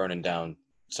other one's burning down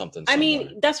something somewhere. I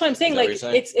mean, that's what I'm saying. Like, what you're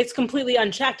saying? it's completely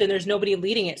unchecked and there's nobody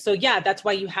leading it. So yeah, that's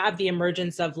why you have the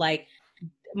emergence of like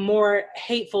more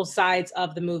hateful sides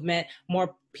of the movement,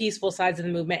 more peaceful sides of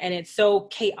the movement. And it's so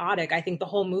chaotic. I think the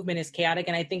whole movement is chaotic.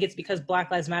 And I think it's because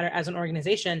Black Lives Matter as an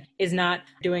organization is not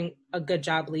doing a good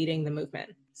job leading the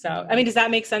movement. So, I mean, does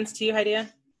that make sense to you,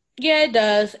 Haidia? Yeah, it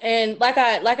does. And like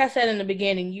I said in the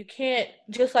beginning, you can't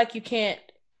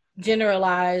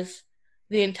generalize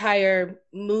the entire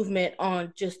movement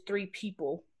on just 3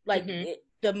 people. Like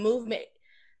the movement,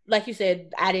 like you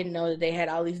said, I didn't know that they had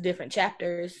all these different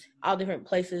chapters, all different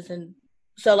places. And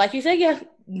so like you said, yeah,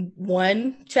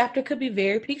 one chapter could be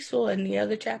very peaceful and the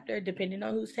other chapter, depending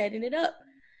on who's heading it up,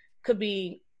 could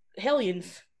be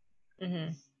hellions.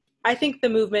 I think the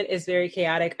movement is very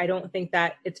chaotic. I don't think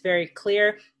that it's very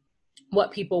clear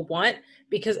what people want,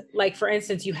 because like, for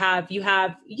instance, you have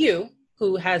you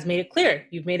who has made it clear.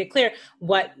 You've made it clear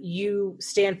what you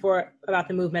stand for about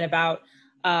the movement, about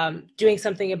doing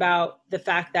something about the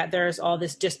fact that there's all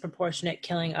this disproportionate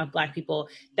killing of Black people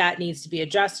that needs to be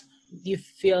addressed. You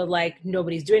feel like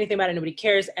nobody's doing anything about it, nobody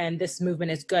cares, and this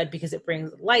movement is good because it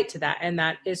brings light to that, and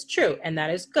that is true, and that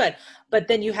is good. But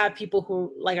then you have people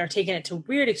who like are taking it to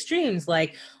weird extremes,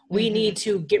 like we need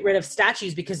to get rid of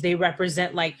statues because they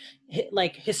represent like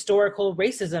historical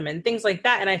racism and things like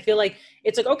that. And I feel like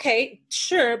it's like, okay,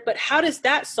 sure, but how does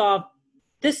that solve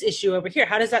this issue over here?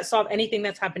 How does that solve anything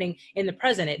that's happening in the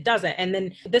present? It doesn't. And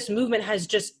then this movement has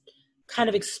just kind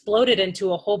of exploded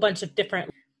into a whole bunch of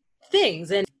different things.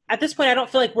 And at this point, I don't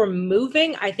feel like we're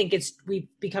moving. I think we've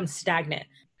become stagnant.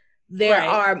 There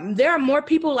are more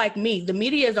people like me. The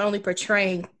media is only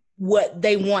portraying what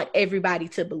they want everybody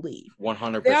to believe.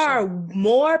 100%. There are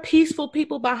more peaceful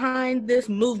people behind this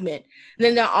movement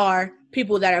than there are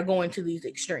people that are going to these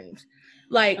extremes.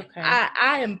 Like, okay.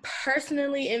 I am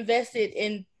personally invested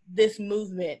in this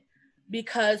movement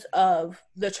because of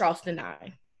the Charleston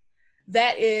 9.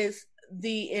 That is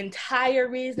the entire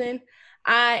reason.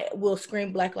 I will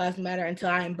scream Black Lives Matter until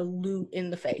I am blue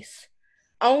in the face.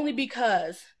 Only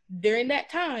because during that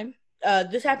time,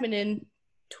 this happened in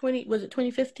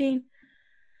 2015?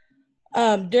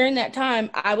 During that time,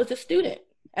 I was a student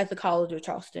at the College of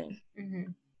Charleston.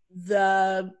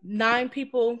 The 9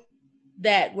 people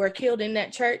that were killed in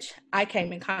that church, I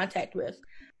came in contact with.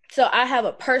 So I have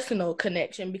a personal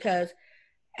connection, because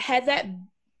had that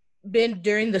been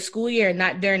during the school year and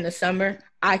not during the summer,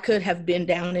 I could have been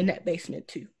down in that basement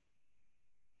too.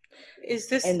 Is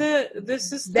this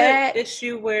the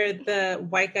issue where the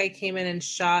white guy came in and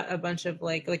shot a bunch of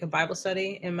like a Bible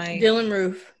study? Dylan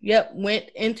Roof, yep, went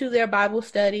into their Bible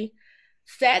study,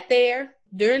 sat there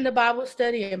during the Bible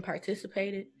study and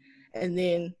participated, and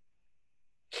then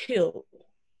killed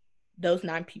those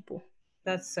 9 people.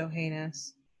 That's so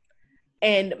heinous.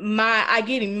 And I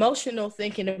get emotional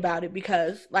thinking about it,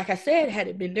 because like I said, had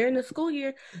it been during the school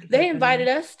year, they invited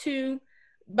us to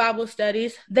Bible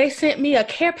studies. They sent me a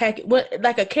care packet,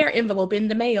 like a care envelope in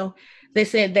the mail. They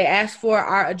said they asked for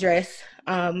our address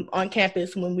on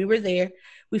campus when we were there.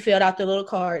 We filled out the little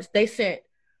cards. They sent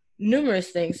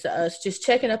numerous things to us, just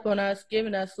checking up on us,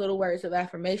 giving us little words of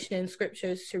affirmation,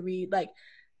 scriptures to read. Like,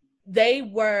 they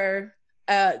were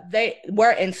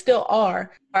and still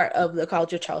are part of the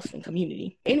College of Charleston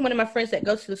community. Any one of my friends that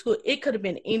goes to the school, it could have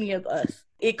been any of us.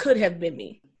 It could have been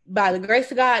me. By the grace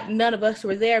of God, none of us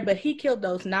were there, but he killed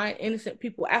those 9 innocent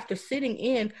people after sitting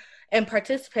in and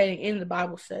participating in the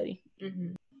Bible study.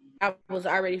 I was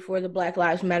already for the Black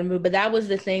Lives Matter movement, but that was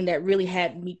the thing that really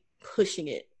had me pushing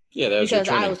it. Yeah, that was because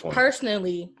your I was point.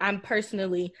 I'm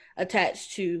personally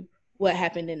attached to what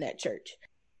happened in that church.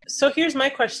 So here's my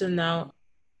question though.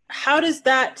 How does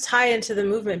that tie into the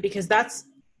movement? Because that's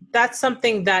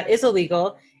something that is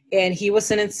illegal, and he was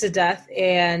sentenced to death,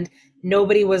 and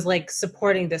nobody was like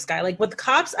supporting this guy. Like with the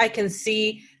cops, I can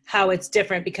see how it's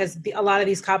different, because a lot of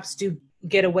these cops do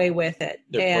get away with it.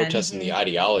 They're protesting the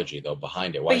ideology though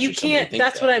behind it. Why but you can't.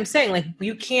 That's what I'm saying. Like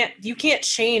you can't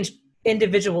change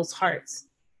individuals' hearts.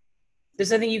 There's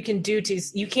nothing you can do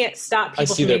you can't stop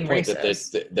people from being racist. I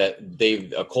see their point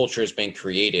that a culture has been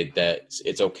created that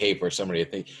it's okay for somebody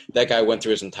to think. That guy went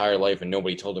through his entire life and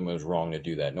nobody told him it was wrong to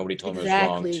do that. Nobody told him it was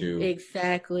wrong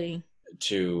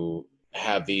to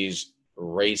have these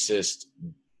racist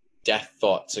death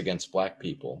thoughts against Black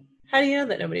people. How do you know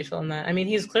that nobody told him that? I mean,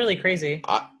 he's clearly crazy.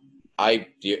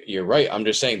 You're right. I'm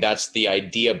just saying that's the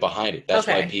idea behind it. That's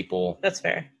why people. That's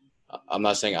fair. I'm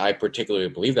not saying I particularly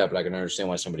believe that, but I can understand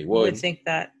why somebody would think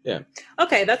that. Yeah.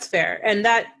 Okay, that's fair. And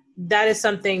that is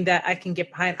something that I can get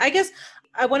behind. I guess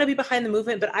I want to be behind the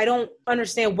movement, but I don't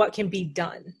understand what can be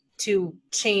done to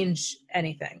change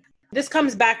anything. This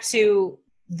comes back to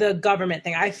the government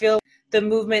thing. I feel the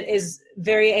movement is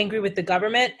very angry with the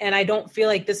government, and I don't feel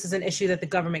like this is an issue that the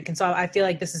government can solve. I feel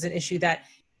like this is an issue that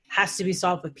has to be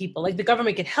solved with people. Like, the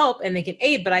government can help and they can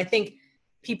aid, but I think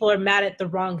people are mad at the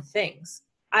wrong things.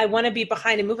 I want to be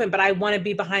behind a movement, but I want to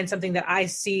be behind something that I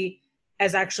see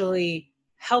as actually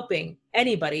helping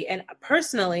anybody. And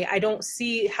personally, I don't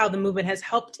see how the movement has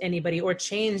helped anybody or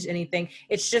changed anything.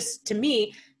 It's just, to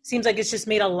me, seems like it's just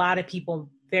made a lot of people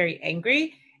very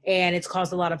angry, and it's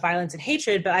caused a lot of violence and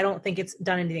hatred, but I don't think it's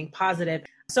done anything positive.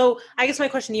 So I guess my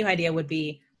question to you, Hadiya, would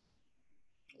be,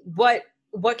 what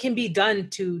can be done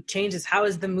to change this? How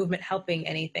is the movement helping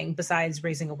anything besides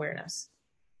raising awareness?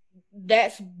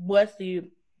 That's what the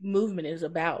movement is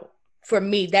about. For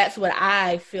me, that's what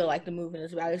I feel like the movement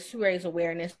is about, is to raise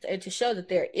awareness and to show that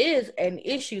there is an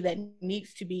issue that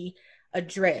needs to be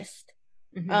addressed.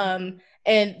 Mm-hmm.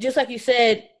 And just like you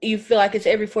said, you feel like it's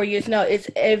every 4 years. No, it's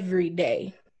every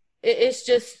day. It's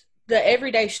just the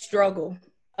everyday struggle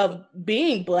of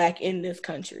being Black in this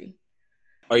country.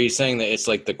 Are you saying that it's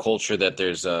like the culture that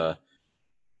there's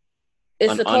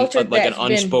it's a culture like an that's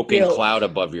unspoken cloud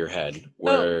above your head?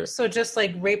 Where so just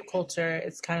like rape culture,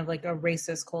 it's kind of like a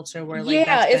racist culture where, like,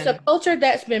 it's a culture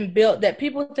that's been built that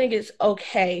people think it's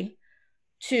okay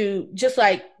to, just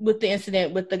like with the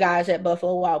incident with the guys at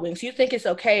Buffalo Wild Wings, you think it's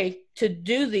okay to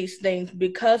do these things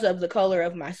because of the color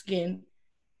of my skin.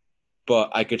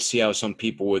 But I could see how some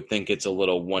people would think it's a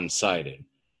little one-sided,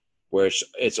 where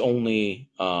it's only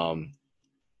fighting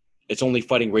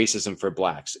racism for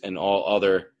Blacks, and all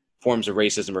other forms of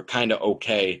racism are kind of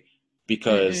okay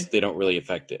because they don't really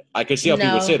affect it. I could see how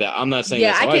people would say that. I'm not saying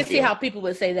that's how I can see how people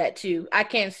would say that too. I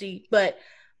can't see, but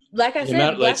like I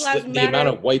said, the amount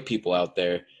of white people out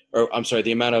there, or I'm sorry,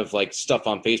 the amount of like stuff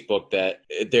on Facebook that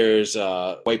there's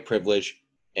white privilege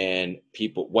and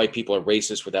white people are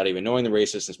racist without even knowing they're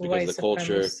racist. It's because of the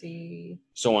culture,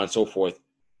 so on and so forth.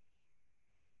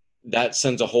 That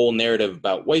sends a whole narrative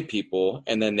about white people,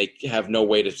 and then they have no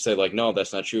way to say, like, no,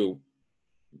 that's not true.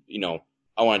 You know,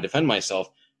 I want to defend myself,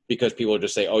 because people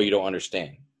just say, oh, you don't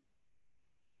understand.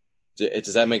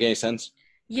 Does that make any sense?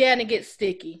 Yeah, and it gets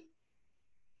sticky.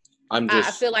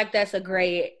 I feel like that's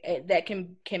that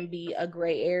can be a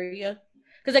gray area,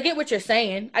 because I get what you're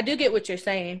saying. I do get what you're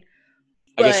saying.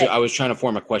 I guess I was trying to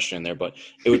form a question there, but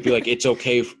it would be like, it's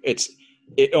okay.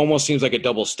 It almost seems like a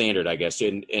double standard, I guess.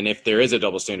 And if there is a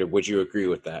double standard, would you agree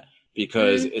with that?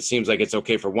 Because it seems like it's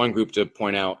okay for one group to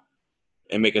point out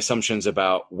and make assumptions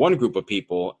about one group of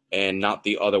people and not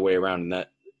the other way around. And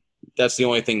that's the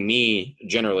only thing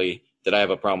generally that I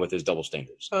have a problem with, is double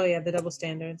standards. Oh yeah, the double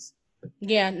standards.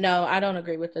 Yeah, no, I don't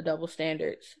agree with the double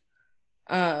standards.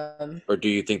 Or do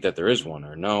you think that there is one,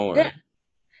 or no? Or...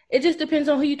 It just depends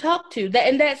on who you talk to.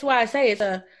 And that's why I say it's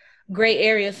a gray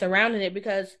area surrounding it,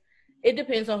 because it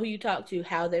depends on who you talk to,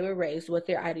 how they were raised, what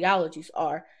their ideologies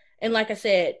are. And like I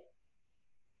said,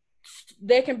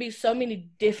 there can be so many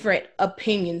different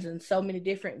opinions and so many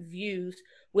different views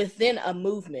within a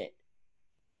movement.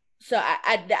 So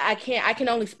I can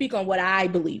only speak on what I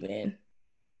believe in.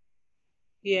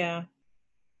 Yeah.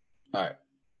 All right,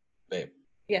 babe.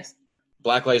 Yes.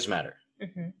 Black Lives Matter.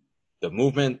 Mm-hmm. The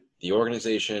movement, the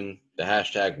organization, the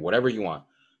hashtag, whatever you want.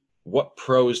 What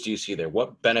pros do you see there?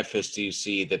 What benefits do you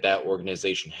see that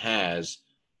organization has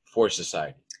for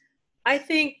society? I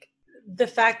think the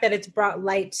fact that it's brought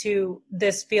light to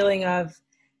this feeling of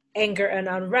anger and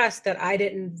unrest that I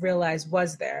didn't realize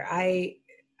was there. I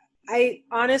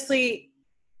honestly,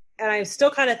 and I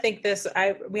still kind of think this,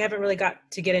 we haven't really got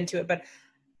to get into it, but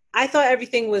I thought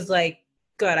everything was like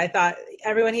good. I thought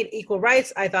everyone had equal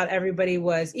rights. I thought everybody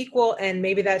was equal, and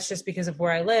maybe that's just because of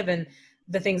where I live and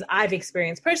the things I've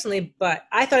experienced personally, but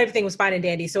I thought everything was fine and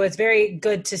dandy. So it's very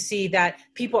good to see that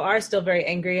people are still very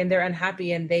angry and they're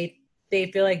unhappy, and they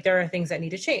feel like there are things that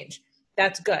need to change.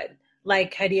 That's good.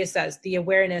 Like Hadiya says, the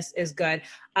awareness is good.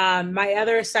 My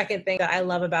other second thing that I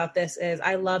love about this is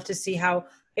I love to see how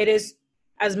it is,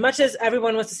 as much as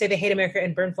everyone wants to say they hate America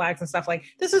and burn flags and stuff, like,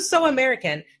 this is so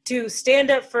American to stand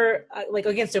up for like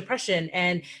against oppression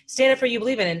and stand up for what you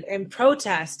believe in and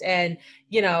protest and,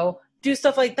 you know, do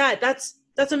stuff like that. That's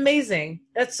amazing.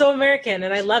 That's so American,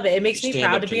 and I love it. It makes me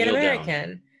proud to be an American.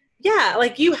 Down. Yeah,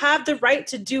 like, you have the right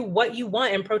to do what you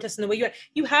want and protest in the way you want.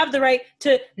 You have the right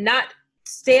to not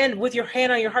stand with your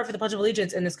hand on your heart for the Pledge of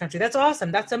Allegiance in this country. That's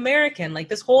awesome. That's American. Like,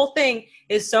 this whole thing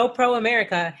is so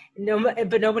pro-America,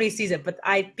 but nobody sees it. But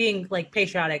being like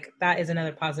patriotic, that is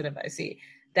another positive I see.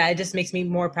 That it just makes me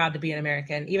more proud to be an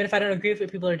American. Even if I don't agree with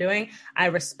what people are doing, I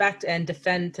respect and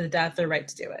defend to the death their right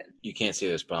to do it. You can't see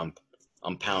this, but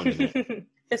I'm pounding it.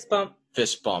 Fist bump.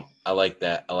 Fist bump. I like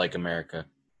that. I like America.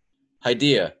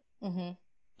 Hadiya,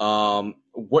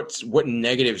 What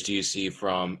negatives do you see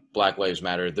from Black Lives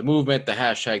Matter, the movement, the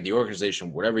hashtag, the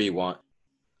organization, whatever you want?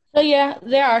 So yeah,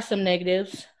 there are some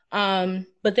negatives,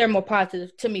 but they're more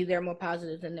positive. To me, they're more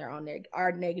positive than there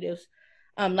are negatives.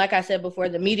 Like I said before,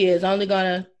 the media is only going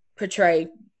to portray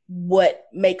what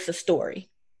makes a story.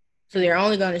 So they're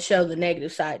only going to show the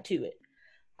negative side to it.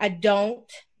 I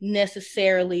don't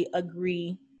necessarily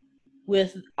agree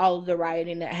with all of the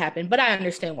rioting that happened, but I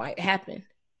understand why it happened.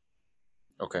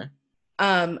 Okay.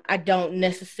 I don't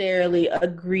necessarily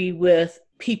agree with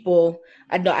people.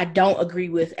 I don't agree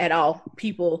with at all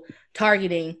people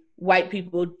targeting white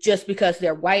people just because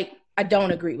they're white. I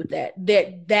don't agree with that.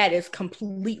 That is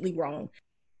completely wrong.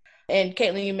 And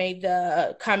Caitlin, you made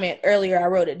the comment earlier, I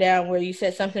wrote it down, where you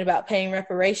said something about paying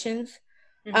reparations.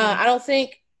 Mm-hmm. I don't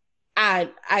think I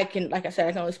can, like I said,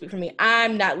 I can only speak for me.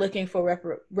 I'm not looking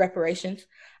for reparations.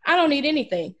 I don't need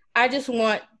anything. I just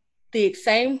want the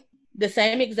same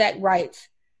exact rights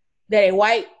that a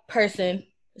white person,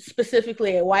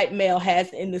 specifically a white male,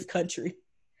 has in this country.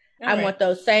 I want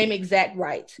those same exact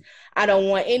rights. I don't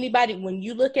want anybody, when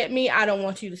you look at me, I don't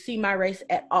want you to see my race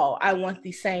at all. I want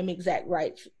the same exact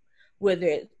rights, whether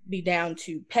it be down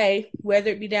to pay, whether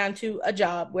it be down to a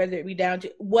job, whether it be down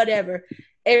to whatever.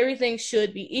 Everything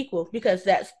should be equal, because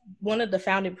that's one of the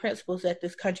founding principles that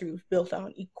this country was built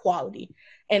on, equality,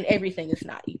 and everything is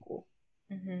not equal.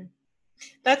 Mm-hmm.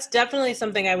 That's definitely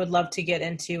something I would love to get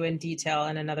into in detail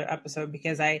in another episode,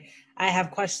 because I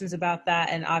have questions about that,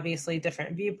 and obviously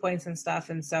different viewpoints and stuff.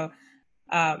 And so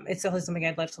it's definitely something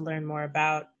I'd love to learn more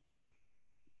about.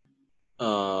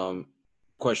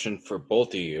 Question for both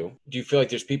of you. Do you feel like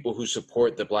there's people who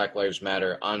support the Black Lives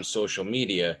Matter on social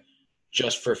media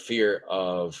just for fear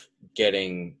of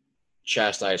getting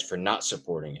chastised for not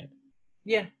supporting it?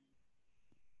 Yeah,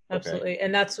 absolutely. Okay.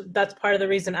 And that's part of the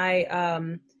reason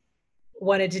I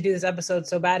wanted to do this episode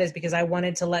so bad, is because I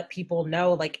wanted to let people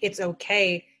know, like, it's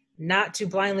okay not to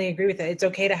blindly agree with it. It's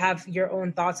okay to have your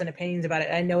own thoughts and opinions about it.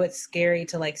 I know it's scary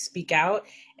to like speak out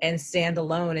and stand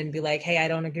alone and be like, hey, I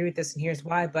don't agree with this and here's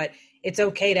why, but it's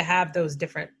okay to have those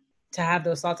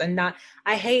thoughts, and not,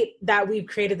 I hate that we've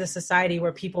created this society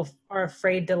where people are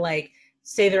afraid to like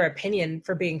say their opinion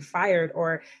for being fired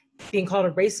or being called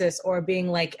a racist or being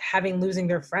like losing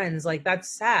their friends. Like, that's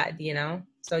sad, you know?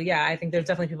 So yeah, I think there's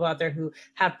definitely people out there who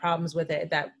have problems with it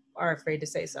that are afraid to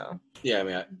say so. Yeah, I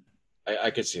mean,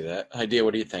 I could see that. Idea,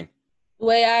 what do you think? The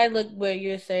way I look, where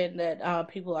you're saying that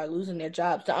people are losing their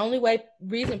jobs, the only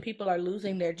reason people are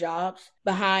losing their jobs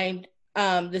behind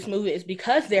this movement is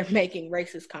because they're making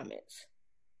racist comments.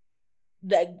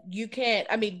 That you can't,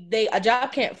 I mean, a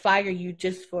job can't fire you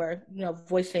just for,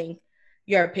 voicing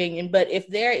your opinion. But if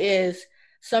there is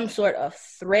some sort of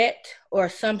threat or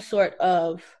some sort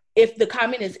of, if the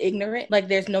comment is ignorant, like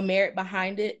there's no merit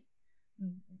behind it.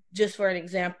 Just for an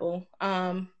example,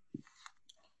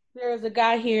 there's a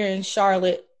guy here in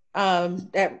Charlotte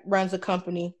that runs a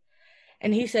company,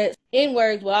 and he said,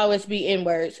 N-words will always be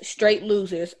N-words, straight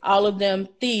losers. All of them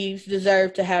thieves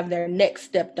deserve to have their necks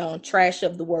stepped on, trash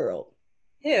of the world.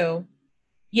 Ew.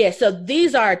 Yeah, so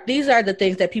these are the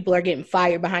things that people are getting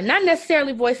fired behind, not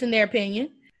necessarily voicing their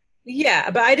opinion. Yeah,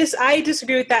 but I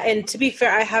disagree with that. And to be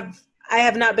fair, I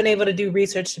have not been able to do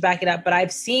research to back it up, but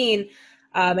I've seen,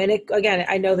 again,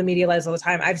 I know the media lies all the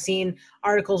time. I've seen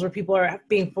articles where people are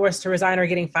being forced to resign or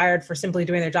getting fired for simply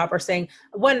doing their job, or saying,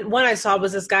 one I saw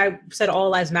was this guy said all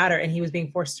lives matter and he was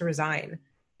being forced to resign.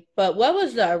 But what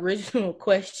was the original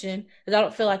question? Because I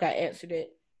don't feel like I answered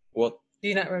it. Well, do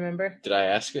you not remember? Did I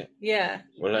ask it? Yeah.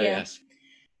 What did I ask?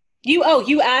 You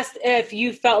asked if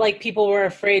you felt like people were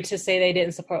afraid to say they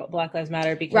didn't support Black Lives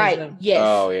Matter because of... Yes.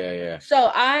 Oh, yeah.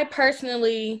 So I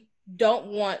personally don't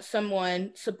want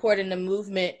someone supporting the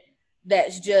movement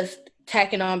that's just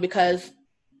tacking on because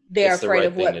they're afraid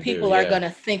of what people are going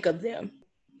to think of them.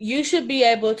 You should be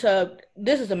able to,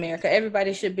 this is America,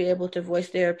 everybody should be able to voice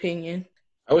their opinion.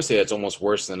 I would say that's almost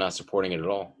worse than not supporting it at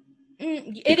all.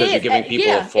 Because you're giving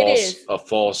people a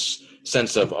false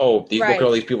sense of, look at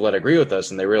all these people that agree with us,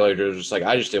 and they realize they're just like,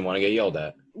 I just didn't want to get yelled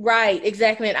at. Right,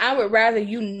 exactly. And I would rather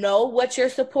you know what you're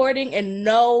supporting and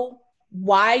know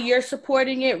why you're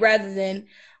supporting it, rather than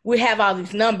we have all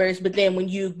these numbers, but then when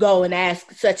you go and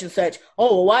ask such and such,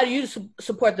 why do you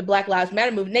support the Black Lives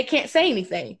Matter movement? They can't say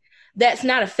anything. That's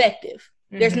not effective.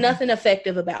 Mm-hmm. There's nothing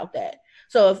effective about that.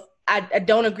 So if I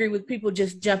don't agree with people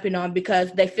just jumping on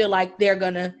because they feel like they're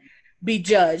going to be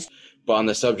judged. But on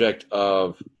the subject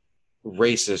of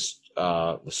racist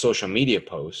social media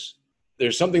posts,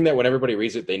 there's something that when everybody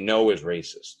reads it, they know is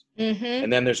racist. Mm-hmm.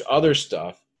 And then there's other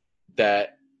stuff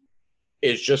that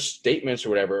is just statements or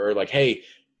whatever, or like, hey,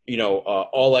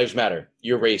 all lives matter,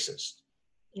 you're racist.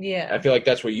 Yeah. I feel like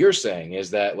that's what you're saying,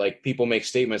 is that like people make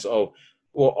statements, oh,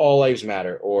 well, all lives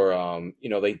matter, or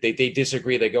they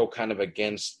disagree, they go kind of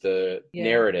against the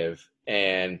narrative,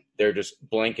 and they're just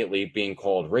blanketly being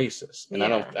called racist. And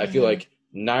I feel like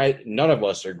none of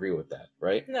us agree with that,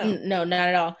 right? No, not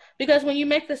at all. Because when you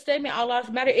make the statement, all lives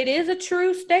matter, it is a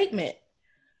true statement.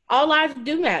 All lives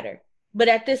do matter. But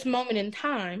at this moment in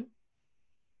time,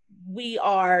 we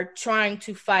are trying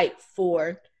to fight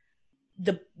for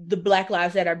the Black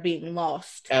lives that are being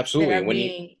lost.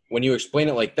 Absolutely. When you explain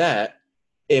it like that,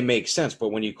 it makes sense. But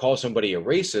when you call somebody a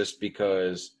racist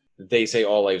because they say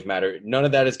all lives matter, none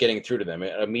of that is getting through to them.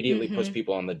 It immediately puts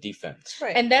people on the defense.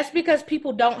 Right. And that's because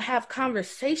people don't have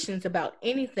conversations about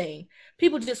anything.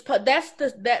 People just that's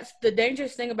the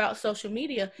dangerous thing about social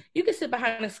media. You can sit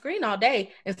behind a screen all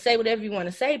day and say whatever you want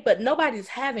to say, but nobody's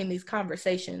having these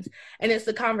conversations. And it's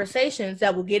the conversations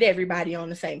that will get everybody on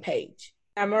the same page.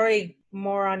 I'm already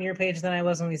more on your page than I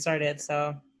was when we started,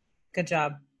 so good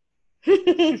job.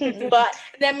 But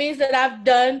that means that I've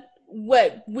done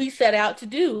what we set out to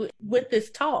do with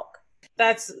this talk.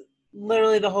 That's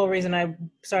literally the whole reason I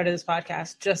started this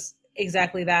podcast. Just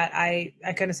exactly that. I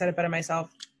couldn't have said it better myself.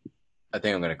 I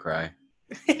think I'm going to cry.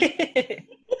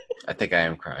 I think I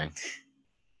am crying.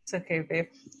 It's okay, babe.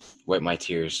 Wipe my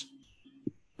tears.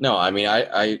 No, I mean,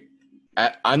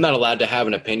 I'm not allowed to have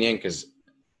an opinion because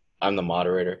I'm the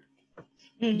moderator.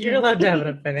 You're allowed to have an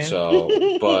opinion.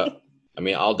 So, but I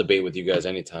mean, I'll debate with you guys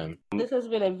anytime. This has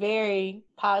been a very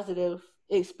positive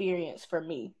experience for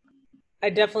me. I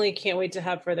definitely can't wait to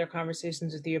have further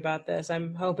conversations with you about this.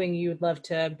 I'm hoping you'd love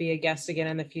to be a guest again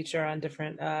in the future on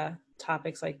different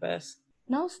topics like this.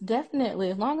 Most definitely.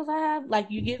 As long as I have, like,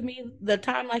 you give me the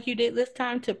time like you did this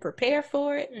time to prepare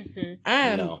for it.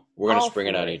 No, we're going to spring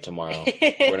it on you tomorrow.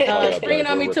 We're gonna spring it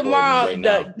on me tomorrow. Right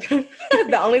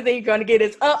the only thing you're going to get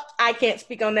is, I can't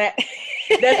speak on that.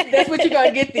 That's what you're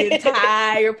going to get the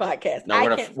entire podcast. No,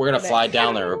 we're gonna fly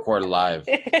down there and record live.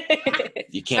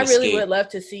 You can't I really escape. would love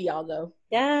to see y'all, though.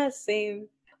 Yeah, same.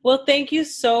 Well, thank you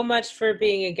so much for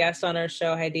being a guest on our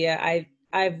show, Haidia.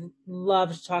 I've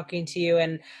loved talking to you,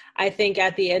 and I think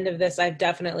at the end of this, I've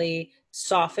definitely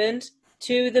softened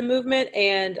to the movement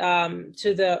and not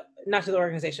to the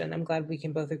organization. I'm glad we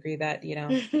can both agree that,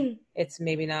 it's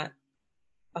maybe not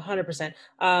 100%.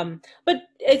 But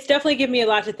it's definitely given me a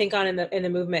lot to think on in the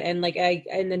movement, and like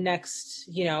in the next,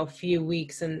 few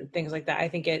weeks and things like that. I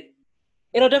think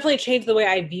it'll definitely change the way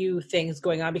I view things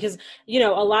going on, because, a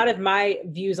lot of my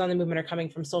views on the movement are coming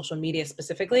from social media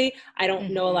specifically. I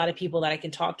don't know a lot of people that I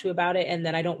can talk to about it, and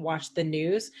then I don't watch the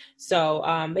news. So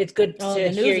it's good to hear.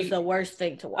 The news is the worst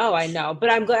thing to watch. Oh, I know.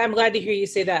 But I'm glad to hear you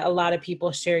say that a lot of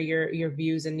people share your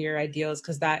views and your ideals,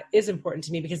 because that is important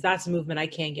to me, because that's a movement I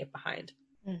can get behind.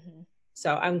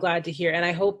 So I'm glad to hear. And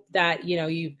I hope that,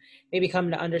 you maybe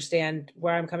come to understand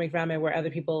where I'm coming from and where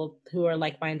other people who are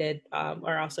like-minded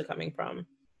are also coming from.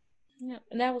 Yeah,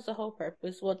 and that was the whole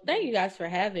purpose. Well, thank you guys for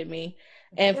having me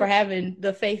and for having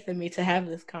the faith in me to have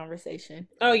this conversation.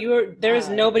 Oh, there is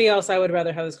nobody else I would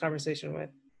rather have this conversation with.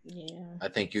 Yeah. I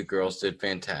think you girls did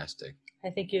fantastic.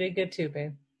 I think you did good too,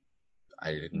 babe.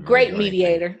 I didn't. Great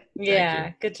mediator.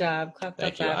 Yeah, good job. Clap,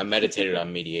 Thank clap, you. clap. I meditated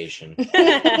on mediation.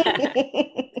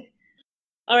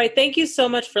 All right. Thank you so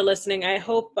much for listening. I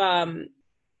hope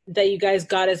that you guys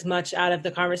got as much out of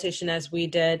the conversation as we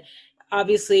did.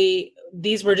 Obviously,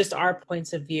 these were just our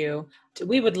points of view.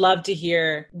 We would love to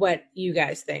hear what you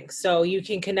guys think. So you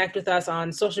can connect with us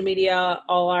on social media.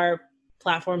 All our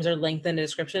platforms are linked in the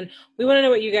description. We want to know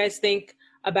what you guys think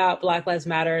about Black Lives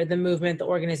Matter, the movement, the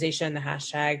organization, the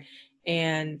hashtag,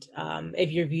 and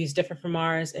if your views differ from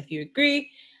ours, if you agree.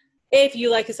 If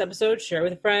you like this episode, share it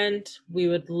with a friend. We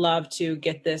would love to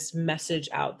get this message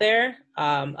out there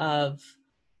of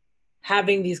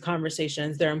having these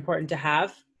conversations. They're important to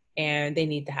have, and they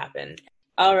need to happen.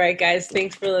 All right, guys.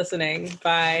 Thanks for listening.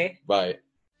 Bye. Bye.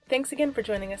 Thanks again for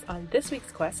joining us on this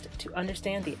week's quest to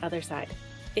understand the other side.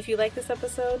 If you like this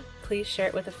episode, please share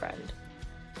it with a friend.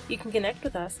 You can connect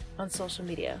with us on social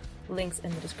media. Links in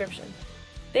the description.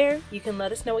 There, you can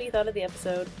let us know what you thought of the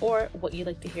episode or what you'd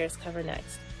like to hear us cover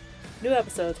next. New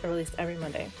episodes are released every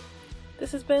Monday.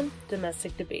 This has been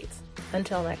Domestic Debates.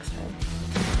 Until next time.